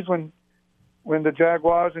series when the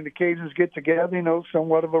Jaguars and the Cajuns get together.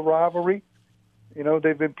 Somewhat of a rivalry.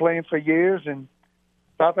 They've been playing for years, and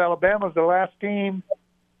South Alabama's the last team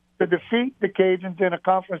to defeat the Cajuns in a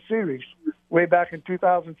conference series way back in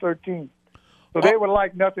 2013. So they would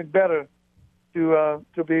like nothing better to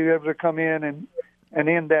be able to come in and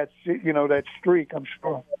end that streak, I'm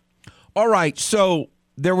sure. All right, so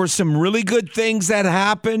there were some really good things that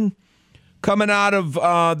happened coming out of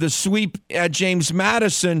the sweep at James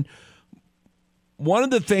Madison. One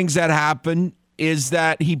of the things that happened is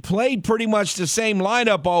that he played pretty much the same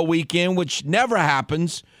lineup all weekend, which never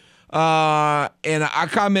happens. And I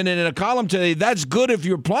commented in a column today, that's good if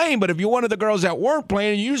you're playing, but if you're one of the girls that weren't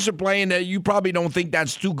playing and you used to playing, you probably don't think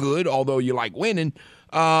that's too good, although you like winning.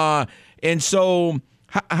 And so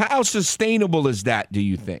how sustainable is that, do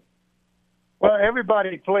you think? Well,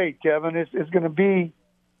 everybody played, Kevin. It's going to be,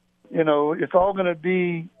 it's all going to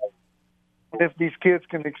be if these kids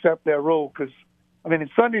can accept their role. Because, in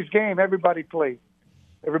Sunday's game, everybody played.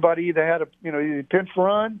 Everybody either had a pinch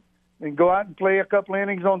run, and go out and play a couple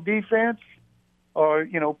innings on defense, or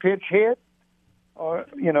pitch hit, or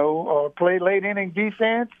or play late inning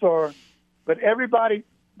defense, but everybody,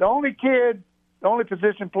 the only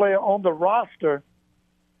position player on the roster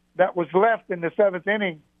that was left in the seventh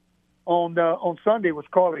inning on Sunday was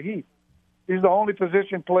Carter Heath. He's the only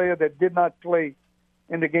position player that did not play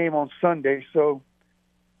in the game on Sunday. So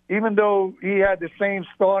even though he had the same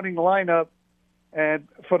starting lineup and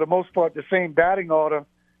for the most part the same batting order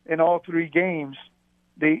in all three games,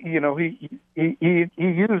 he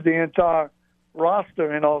used the entire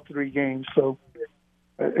roster in all three games. So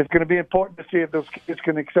it's going to be important to see if those kids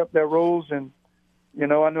can accept their roles. And I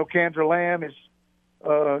know Kendra Lamb is,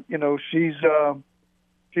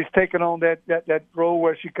 she's taken on that role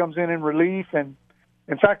where she comes in relief. And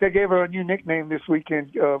in fact, I gave her a new nickname this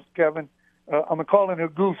weekend, Kevin. I'm calling her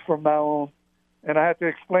Goose from now on. And I had to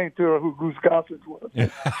explain to her who Goose Gossage was.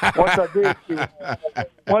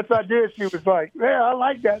 Once I did, she was like, "Yeah, I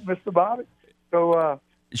like that, Mr. Bobby." So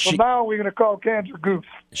from now on, we're going to call Kendra Goose.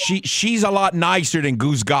 She's a lot nicer than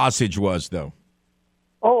Goose Gossage was, though.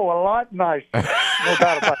 Oh, a lot nicer. No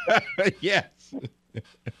doubt about that. Yes. It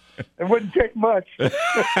wouldn't take much.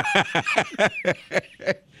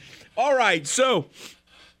 All right, so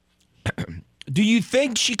do you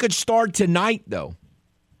think she could start tonight, though?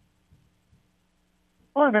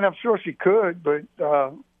 Well, I mean, I'm sure she could, but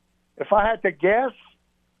if I had to guess,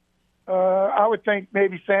 I would think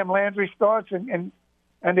maybe Sam Landry starts and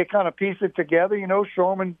they kind of piece it together.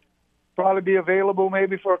 Shorman probably be available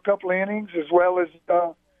maybe for a couple of innings as well as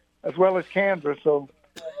Kendra. So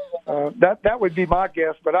that would be my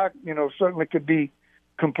guess, but I certainly could be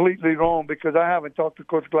completely wrong because I haven't talked to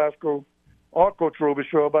Coach Glasgow or Coach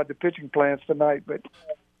Robichaud about the pitching plans tonight. But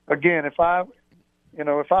again, if I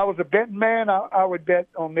was a betting man, I would bet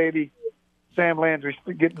on maybe Sam Landry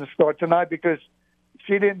getting the start tonight because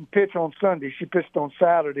she didn't pitch on Sunday. She pitched on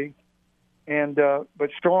Saturday, but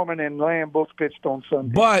Storman and Lamb both pitched on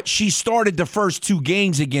Sunday. But she started the first two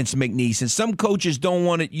games against McNeese, and some coaches don't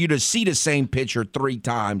want you to see the same pitcher three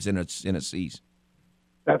times in a season.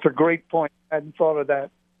 That's a great point. I hadn't thought of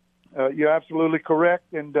that. You're absolutely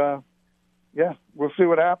correct, and yeah, we'll see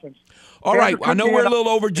what happens. All right, I know we're a little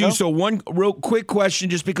overdue, so one real quick question,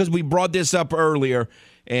 just because we brought this up earlier,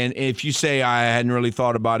 and if you say I hadn't really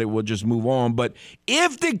thought about it, we'll just move on. But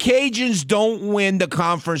if the Cajuns don't win the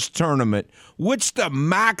conference tournament, what's the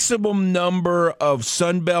maximum number of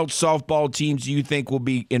Sun Belt softball teams you think will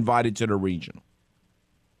be invited to the regional?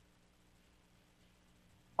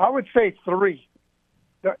 I would say 3,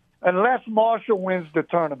 unless Marshall wins the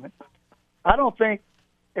tournament. I don't think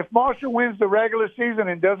if Marshall wins the regular season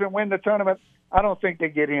and doesn't win the tournament, I don't think they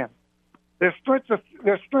get in. Their strength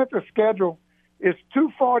of schedule is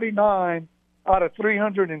 249 out of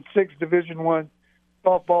 306 Division I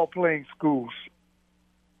softball playing schools.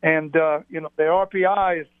 And, their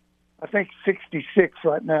RPI is, I think, 66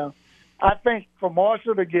 right now. I think for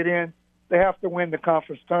Marshall to get in, they have to win the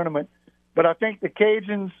conference tournament. But I think the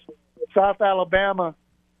Cajuns, South Alabama,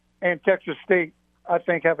 and Texas State, I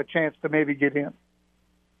think, have a chance to maybe get in.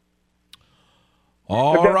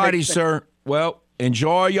 All righty, sir. Well,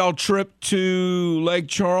 enjoy y'all trip to Lake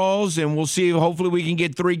Charles, and we'll see. Hopefully we can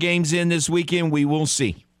get 3 games in this weekend. We will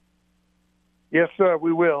see. Yes, sir,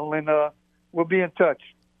 we will, and we'll be in touch.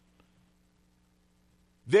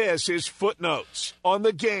 This is Footnotes on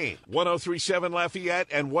the Game. 103.7 Lafayette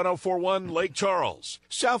and 104.1 Lake Charles,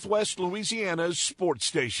 Southwest Louisiana's sports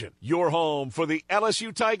station. Your home for the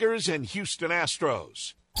LSU Tigers and Houston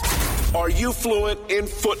Astros. Are you fluent in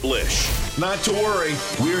Footlish? Not to worry,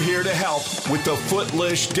 we're here to help with the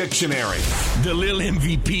Footlish Dictionary. The little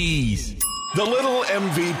MVPs. The Little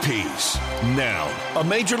MVPs. Now, a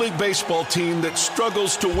Major League Baseball team that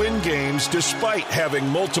struggles to win games despite having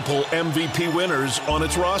multiple MVP winners on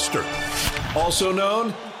its roster. Also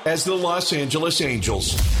known as the Los Angeles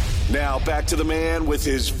Angels. Now, back to the man with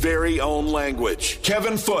his very own language.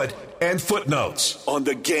 Kevin Foote and Footnotes on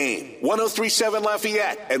the Game. 103.7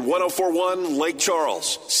 Lafayette and 104.1 Lake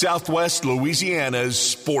Charles, Southwest Louisiana's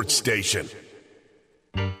sports station.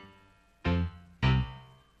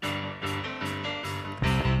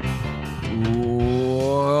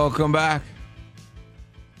 Welcome back.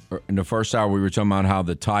 In the first hour, we were talking about how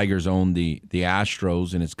the Tigers own the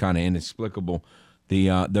Astros, and it's kind of inexplicable.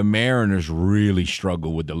 The Mariners really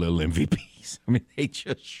struggle with the little MVPs. I mean, they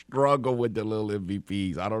just struggle with the little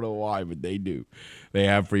MVPs. I don't know why, but they do. They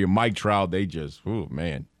have for your Mike Trout. They just,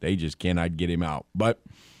 they just cannot get him out. But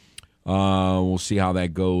we'll see how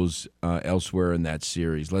that goes elsewhere in that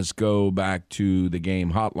series. Let's go back to the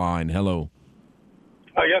Game hotline. Hello.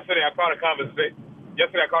 Yesterday, I caught a conversation.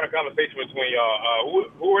 yesterday I caught a conversation between y'all.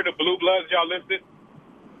 Who were the blue bloods y'all listed?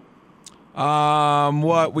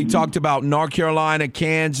 What we talked about: North Carolina,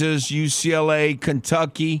 Kansas, UCLA,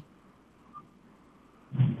 Kentucky,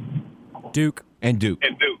 Duke. and Duke.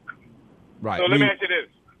 Right. So let me ask you this: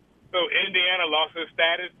 so Indiana lost its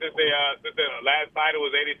status since the last title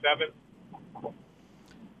was '87.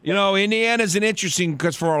 You know, Indiana's an interesting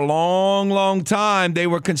because for a long, long time they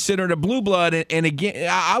were considered a blue blood, and again,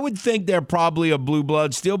 I would think they're probably a blue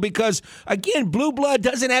blood still because again, blue blood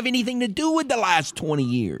doesn't have anything to do with the last 20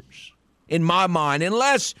 years, in my mind,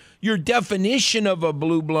 unless your definition of a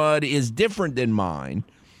blue blood is different than mine.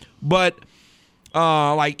 But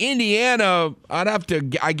like Indiana, I'd have to,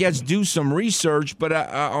 I guess, do some research, but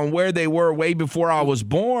on where they were way before I was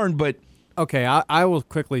born. But okay, I will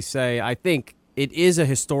quickly say I think it is a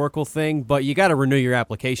historical thing, but you got to renew your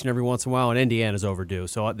application every once in a while, and Indiana's overdue,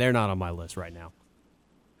 so they're not on my list right now.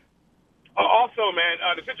 Also, man,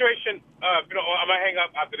 the situation. I'm gonna hang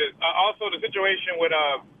up after this. Also, the situation with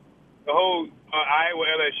the whole Iowa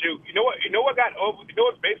LSU. You know what? You know what got over? You know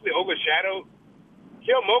what's basically overshadowed?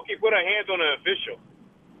 Kill Moki put her hands on an official.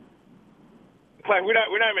 It's like we're not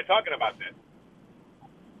even talking about that.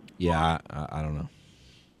 yeah, I don't know.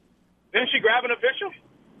 Didn't she grab an official?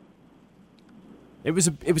 It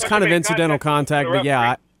was kind of incidental contact, but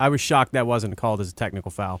yeah, I was shocked that wasn't called as a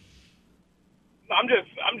technical foul. I'm just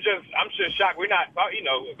shocked. We're not,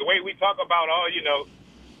 the way we talk about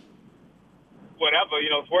whatever,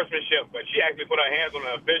 sportsmanship. But she actually put her hands on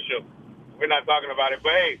an official. We're not talking about it.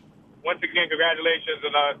 But hey, once again, congratulations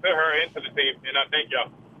and to her and to the team. And thank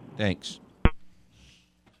y'all. Thanks.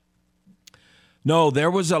 No, there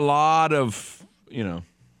was a lot of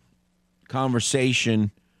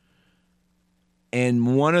conversation.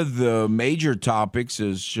 And one of the major topics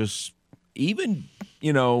is just even,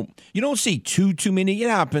 you don't see too many, it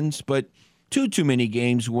happens, but too many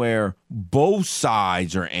games where both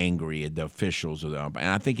sides are angry at the officials. And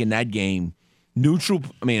I think in that game,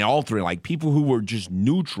 all three, like people who were just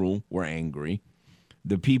neutral were angry.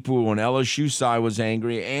 The people on LSU side was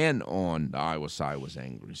angry and on the Iowa side was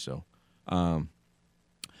angry. So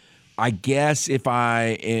I guess if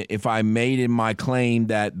I made in my claim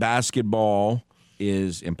that basketball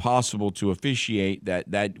is impossible to officiate,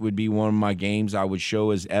 that would be one of my games I would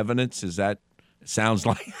show as evidence. Sounds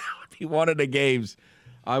like that would be one of the games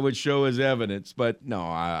I would show as evidence. But no,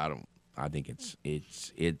 I don't. I think it's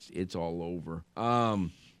all over.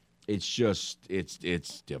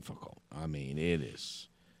 It's difficult. I mean, it is.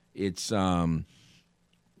 It's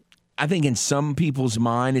I think in some people's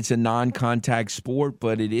mind it's a non-contact sport,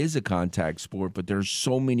 but it is a contact sport. But there's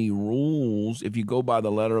so many rules. If you go by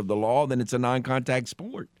the letter of the law, then it's a non-contact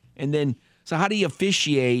sport. And then, so how do you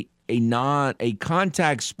officiate a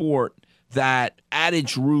contact sport that at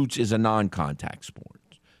its roots is a non-contact sport?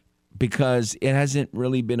 Because it hasn't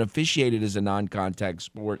really been officiated as a non-contact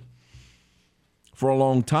sport for a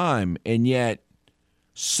long time. And yet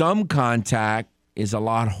some contact is a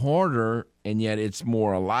lot harder, and yet it's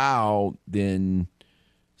more allowed than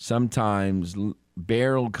sometimes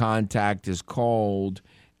barrel contact is called,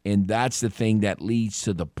 and that's the thing that leads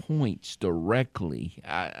to the points directly.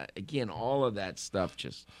 Again, all of that stuff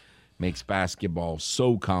just makes basketball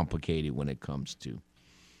so complicated when it comes to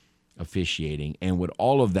officiating. And with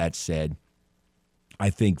all of that said, I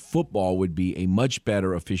think football would be a much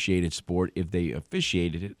better officiated sport if they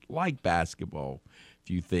officiated it like basketball. If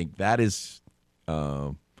you think that is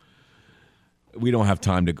we don't have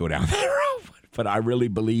time to go down that road, but I really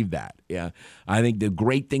believe that. Yeah, I think the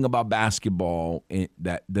great thing about basketball,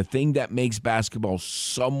 that the thing that makes basketball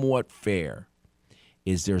somewhat fair,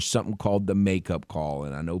 is there's something called the makeup call,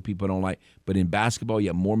 and I know people don't like, but in basketball you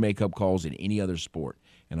have more makeup calls than any other sport,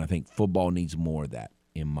 and I think football needs more of that,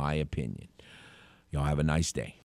 in my opinion. Y'all have a nice day.